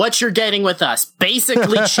advertise what you're getting with us.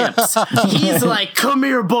 Basically chips." He's like, "Come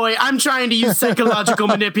here, boy. I'm trying to use psychological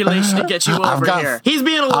manipulation to get you over here." He's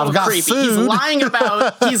being a little creepy. Food.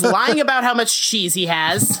 He's lying about how much cheese he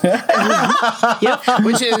has.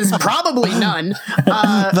 Which is probably none.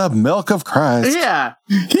 The milk of Christ. Yeah.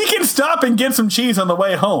 He can stop and get some cheese on the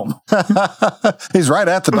way home. He's right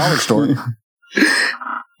at the dollar store.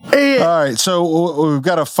 All right, so we've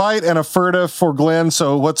got a fight and a Ferda for Glenn.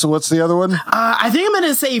 So what's the other one? I think I'm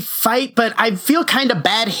going to say fight, but I feel kind of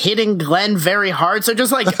bad hitting Glenn very hard. So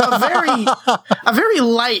just like a very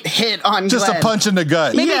light hit on just Glenn. A punch in the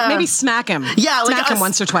gut. Maybe smack him. Yeah, smack him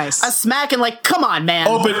once or twice. A smack and come on, man.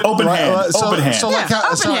 Open hand. Open hand. Open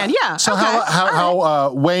hand. Yeah. So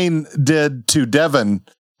how Wayne did to Devin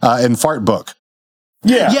in Fart Book.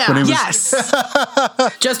 Yeah. Yes.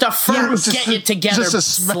 Just a first get you together. Just a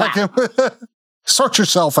smack him. Sort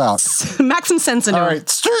yourself out. Smack some sense into him. All right.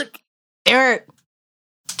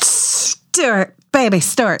 Stuart. Baby,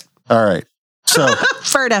 Stuart. All right. So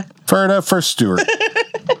Ferda for Stuart.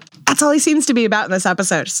 That's all he seems to be about in this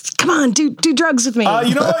episode. Just, come on, do drugs with me.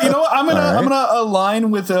 You know what? I'm gonna align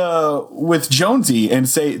with Jonesy and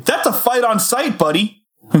say that's a fight on sight, buddy.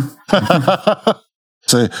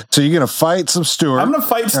 So you're gonna fight some Stuart. I'm gonna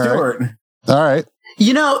fight Stuart. All right.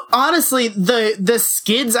 Honestly, the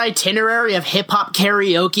Skids itinerary of hip hop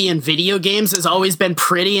karaoke and video games has always been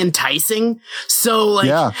pretty enticing. So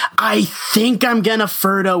I think I'm gonna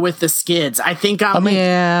Ferda with the Skids. I think I'm.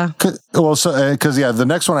 Well, because the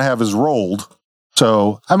next one I have is Rolled.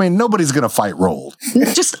 So nobody's gonna fight Rolled.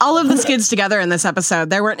 Just all of the Skids together in this episode.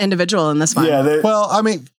 They weren't individual in this one. Yeah.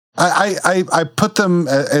 I put them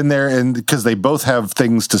in there and because they both have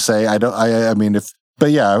things to say. I can.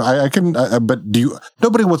 But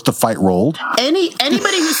nobody wants to fight Rolled.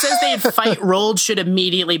 Anybody who says they'd fight Rolled should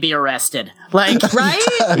immediately be arrested. Right?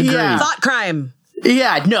 Yeah. Thought crime.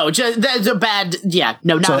 Yeah. No. That's a bad. Yeah.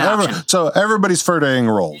 No. Not an option. So everybody's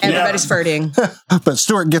Ferdaing Rolled. Everybody's Ferdaing. But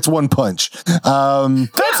Stuart gets one punch.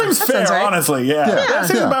 That seems fair, right. Honestly. Yeah. That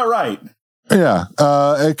seems about right. Yeah,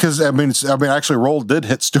 because actually, Roll did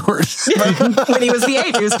hit Stuart when he was the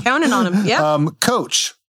 8. He was counting on him. Yeah.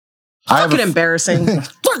 Coach, Fucking embarrassing.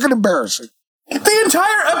 Fucking embarrassing. The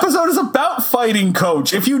entire episode is about fighting,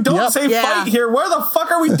 Coach. If you don't say fight here, where the fuck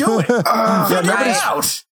are we doing?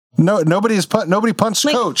 Nobody punched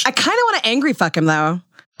Coach. I kind of want to angry fuck him though,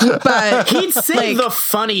 but he'd say the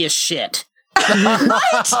funniest shit.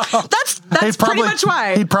 What? That's pretty much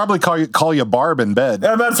why. He'd probably call you Barb in bed.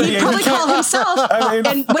 He'd probably call himself.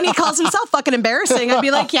 And when he calls himself fucking embarrassing, I'd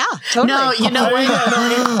be like, yeah, totally. No, you know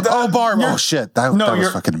what? Oh, Barb. Oh shit. That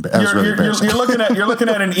was fucking. That was really embarrassing. You're looking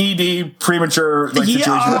at an ED premature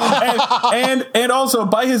situation, and also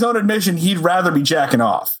by his own admission, he'd rather be jacking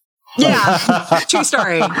off. Yeah, true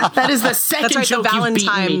story. That is the second That's joke the you've beaten me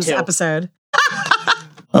Valentine's to. episode.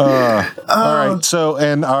 All right. So,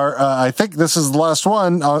 and our, I think this is the last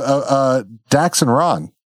one. Dax and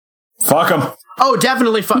Ron. Fuck them. Oh,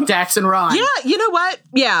 definitely fuck Dax and Ron. Yeah, you know what?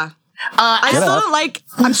 Yeah.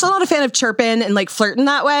 I'm still not a fan of chirping and like flirting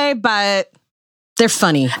that way, but they're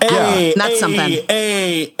funny. That's something.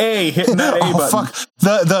 Hitting that A button. Fuck.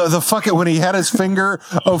 The fuck it when he had his finger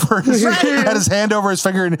over his, had his hand over his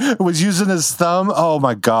finger and was using his thumb. Oh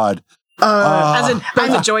my God. As in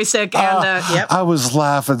both the joystick and I was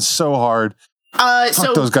laughing so hard.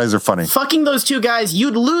 So those guys are funny. Fucking those two guys,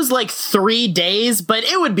 you'd lose like 3 days, but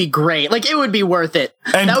it would be great. Like it would be worth it.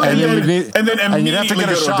 And then immediately you'd have to get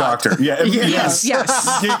a doctor. Yeah. Yes.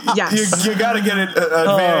 You got to get an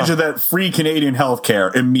advantage of that free Canadian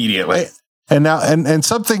healthcare immediately. And now, and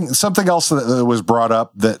something else that was brought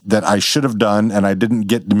up that I should have done and I didn't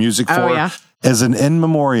get the music for is an in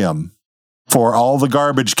memoriam for all the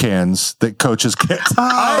garbage cans that coaches get.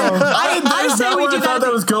 I say we do that. I thought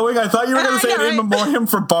that was going. I thought you were going to say an in memoriam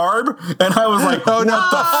for Barb, and I was like, "Oh,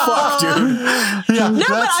 what the fuck, dude?" Yeah, no,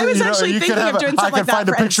 but I was actually thinking of doing something like that. I can find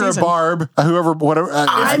a picture of Barb, whatever.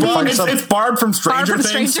 It's Barb from Stranger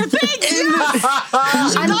Things. She died 3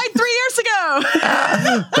 years ago.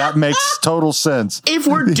 That makes total sense. If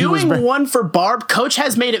we're doing one for Barb, Coach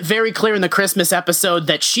has made it very clear in the Christmas episode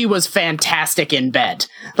that she was fantastic in bed.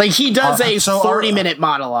 Like he does a 40-minute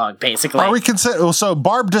monologue, basically. Are we so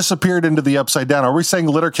Barb disappeared into the Upside Down. Are we saying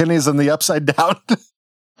Letterkenny's in the Upside Down?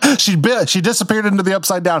 She disappeared into the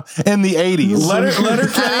Upside Down in the 80s.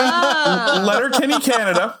 Letterkenny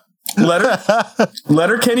Canada.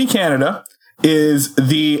 Letterkenny Canada is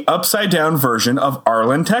the Upside Down version of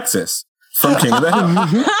Arlen, Texas. From King of the Hill.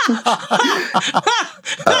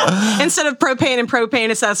 Instead of propane and propane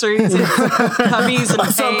accessories, it's puppies and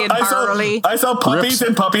hay and barley. I sell puppies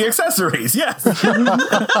and puppy accessories. Yes.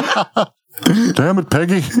 Damn it,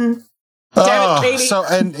 Peggy. Damn it, baby. So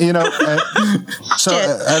and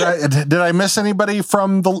did I miss anybody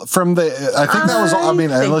from the? I think that was. I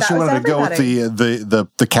mean, unless you wanted to go with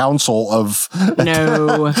the council of.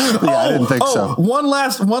 No. I didn't think so. One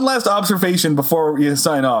last observation before you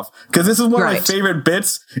sign off, because this is one of my favorite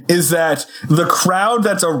bits. Is that the crowd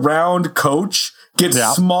that's around Coach gets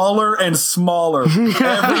smaller and smaller every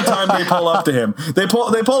time they pull up to him. They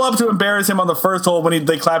pull up to embarrass him on the first hole when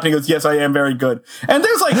they clap and he goes, "Yes, I am very good." And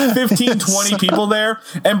there's like 15, 20 people there.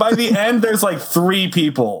 And by the end, there's like 3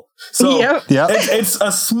 people. So it's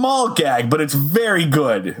a small gag, but it's very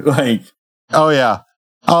good. Like, oh yeah.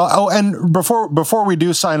 And before we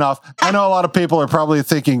do sign off, I know a lot of people are probably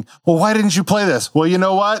thinking, well, why didn't you play this? Well, you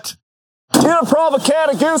know what? You got a problem with can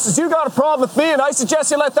of gooses. You got a problem with me, and I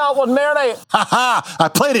suggest you let that one marinate. Ha ha! I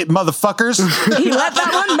played it, motherfuckers. He let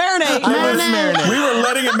that one marinate. We were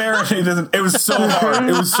letting it marinate. It was so hard.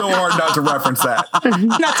 It was so hard not to reference that.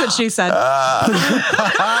 That's what she said.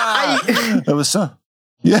 It was so.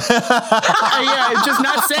 Yeah, just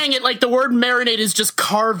not saying it like the word marinate is just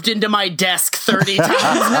carved into my desk 30 times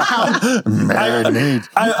now. Marinate.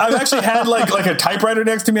 I've actually had like a typewriter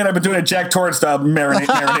next to me, and I've been doing a Jack Torrance style marinate.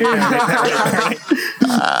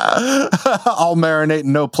 All marinate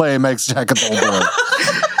and no play makes Jack a dull boy.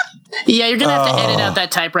 Yeah, you're gonna have to edit out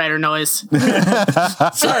that typewriter noise.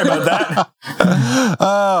 Sorry about that.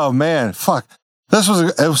 Oh man, fuck. This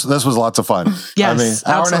was lots of fun. Yes, I mean,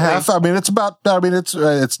 hour and a half. I mean, it's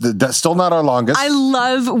still not our longest. I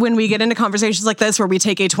love when we get into conversations like this where we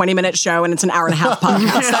take a 20-minute show and it's an hour and a half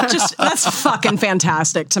podcast. That's fucking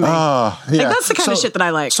fantastic to me. Like, that's the kind of shit that I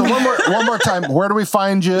like. So one more time, where do we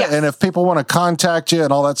find you? Yes. And if people want to contact you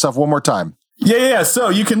and all that stuff, one more time. Yeah. So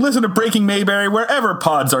you can listen to Breaking Mayberry wherever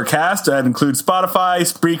pods are cast. That includes Spotify,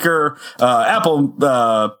 Spreaker, Apple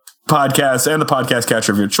podcasts, and the podcast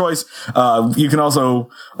catcher of your choice. You can also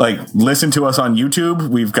listen to us on YouTube.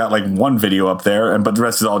 We've got 1 video up there, but the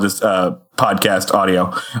rest is all just podcast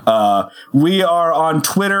audio. We are on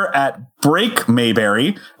Twitter at Break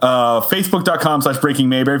Mayberry, Facebook.com/Breaking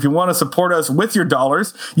Mayberry. If you want to support us with your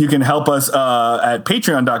dollars, you can help us at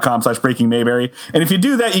Patreon.com/Breaking Mayberry. And if you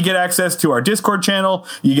do that, you get access to our Discord channel.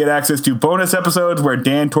 You get access to bonus episodes where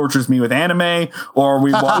Dan tortures me with anime, or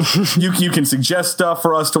we watch. you can suggest stuff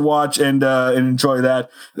for us to watch and enjoy that.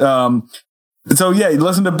 So yeah,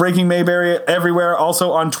 listen to Breaking Mayberry everywhere.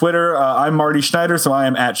 Also on Twitter, I'm Marty Schneider, so I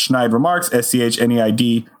am at Schneid Remarks,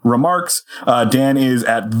 SCHNEID Remarks. Dan is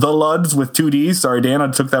at The Luds with 2 Ds. Sorry, Dan,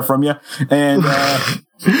 I took that from you. And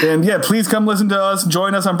and yeah, please come listen to us.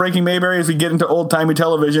 Join us on Breaking Mayberry as we get into old-timey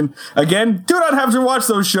television. Again, do not have to watch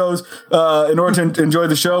those shows in order to enjoy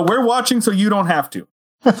the show. We're watching, so you don't have to.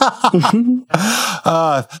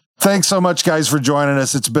 Thanks so much, guys, for joining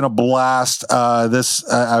us. It's been a blast.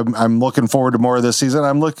 I'm looking forward to more of this season.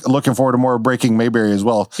 I'm looking forward to more of Breaking Mayberry as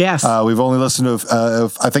well. Yes. We've only listened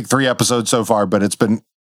to, I think, 3 episodes so far, but it's been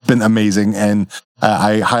amazing. And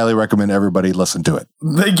I highly recommend everybody listen to it.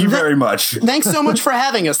 Thank you very much. Thanks so much for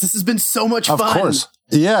having us. This has been so much fun. Of course.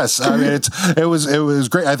 Yes. I mean, it was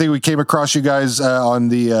great. I think we came across you guys on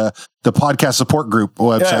the podcast support group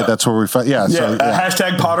website. Yeah. That's where we found. Yeah. So,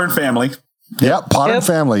 hashtag Potter and Family. Yep, Potter and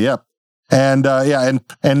Family. Yep, and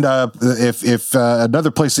if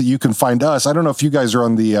another place that you can find us, I don't know if you guys are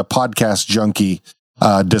on the Podcast Junkie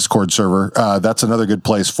Discord server. That's another good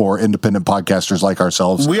place for independent podcasters like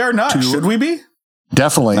ourselves. We are not. Should we be?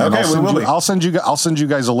 Definitely. Okay, we will be. I'll send you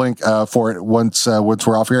guys a link for it once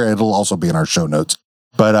we're off here. It'll also be in our show notes.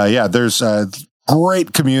 But yeah, there's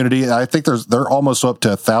great community. I think they're almost up to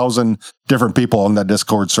 1,000 different people on that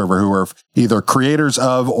Discord server who are either creators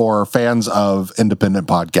of or fans of independent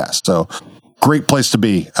podcasts. So great place to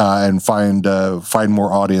be and find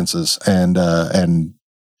more audiences and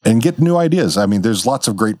get new ideas. I mean, there's lots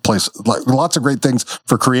of great things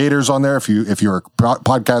for creators on there. If you're a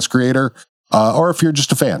podcast creator or if you're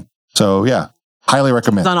just a fan. So yeah. Highly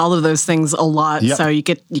recommend. Done all of those things a lot, yep. So you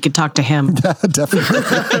could talk to him. Definitely.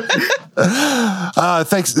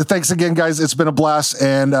 Thanks again, guys. It's been a blast,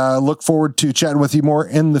 and look forward to chatting with you more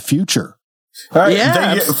in the future. All right,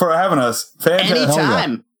 thank you for having us. Fantastic.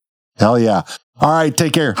 Anytime. Hell yeah! All right,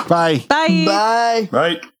 take care. Bye. Bye. Bye.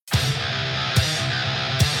 Right.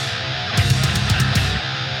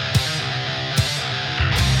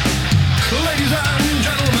 Ladies and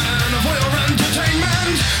gentlemen, for your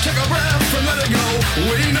entertainment, take a breath and let it go.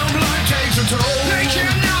 We know life takes a toll.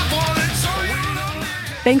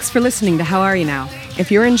 Thanks for listening to How Are You Now?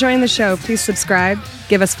 If you're enjoying the show, please subscribe,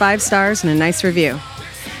 give us 5 stars and a nice review.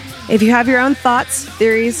 If you have your own thoughts,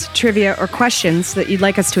 theories, trivia, or questions that you'd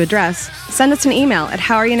like us to address, send us an email at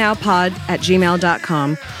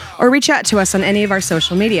howareyounowpod@gmail.com or reach out to us on any of our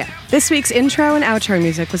social media. This week's intro and outro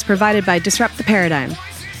music was provided by Disrupt the Paradigm.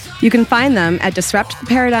 You can find them at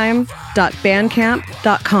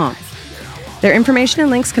disrupttheparadigm.bandcamp.com. Their information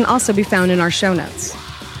and links can also be found in our show notes.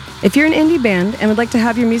 If you're an indie band and would like to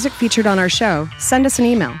have your music featured on our show, send us an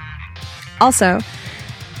email. Also,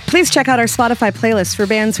 please check out our Spotify playlist for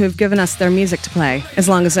bands who have given us their music to play, as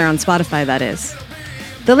long as they're on Spotify, that is.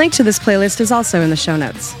 The link to this playlist is also in the show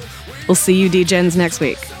notes. We'll see you D-Gens next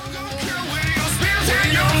week.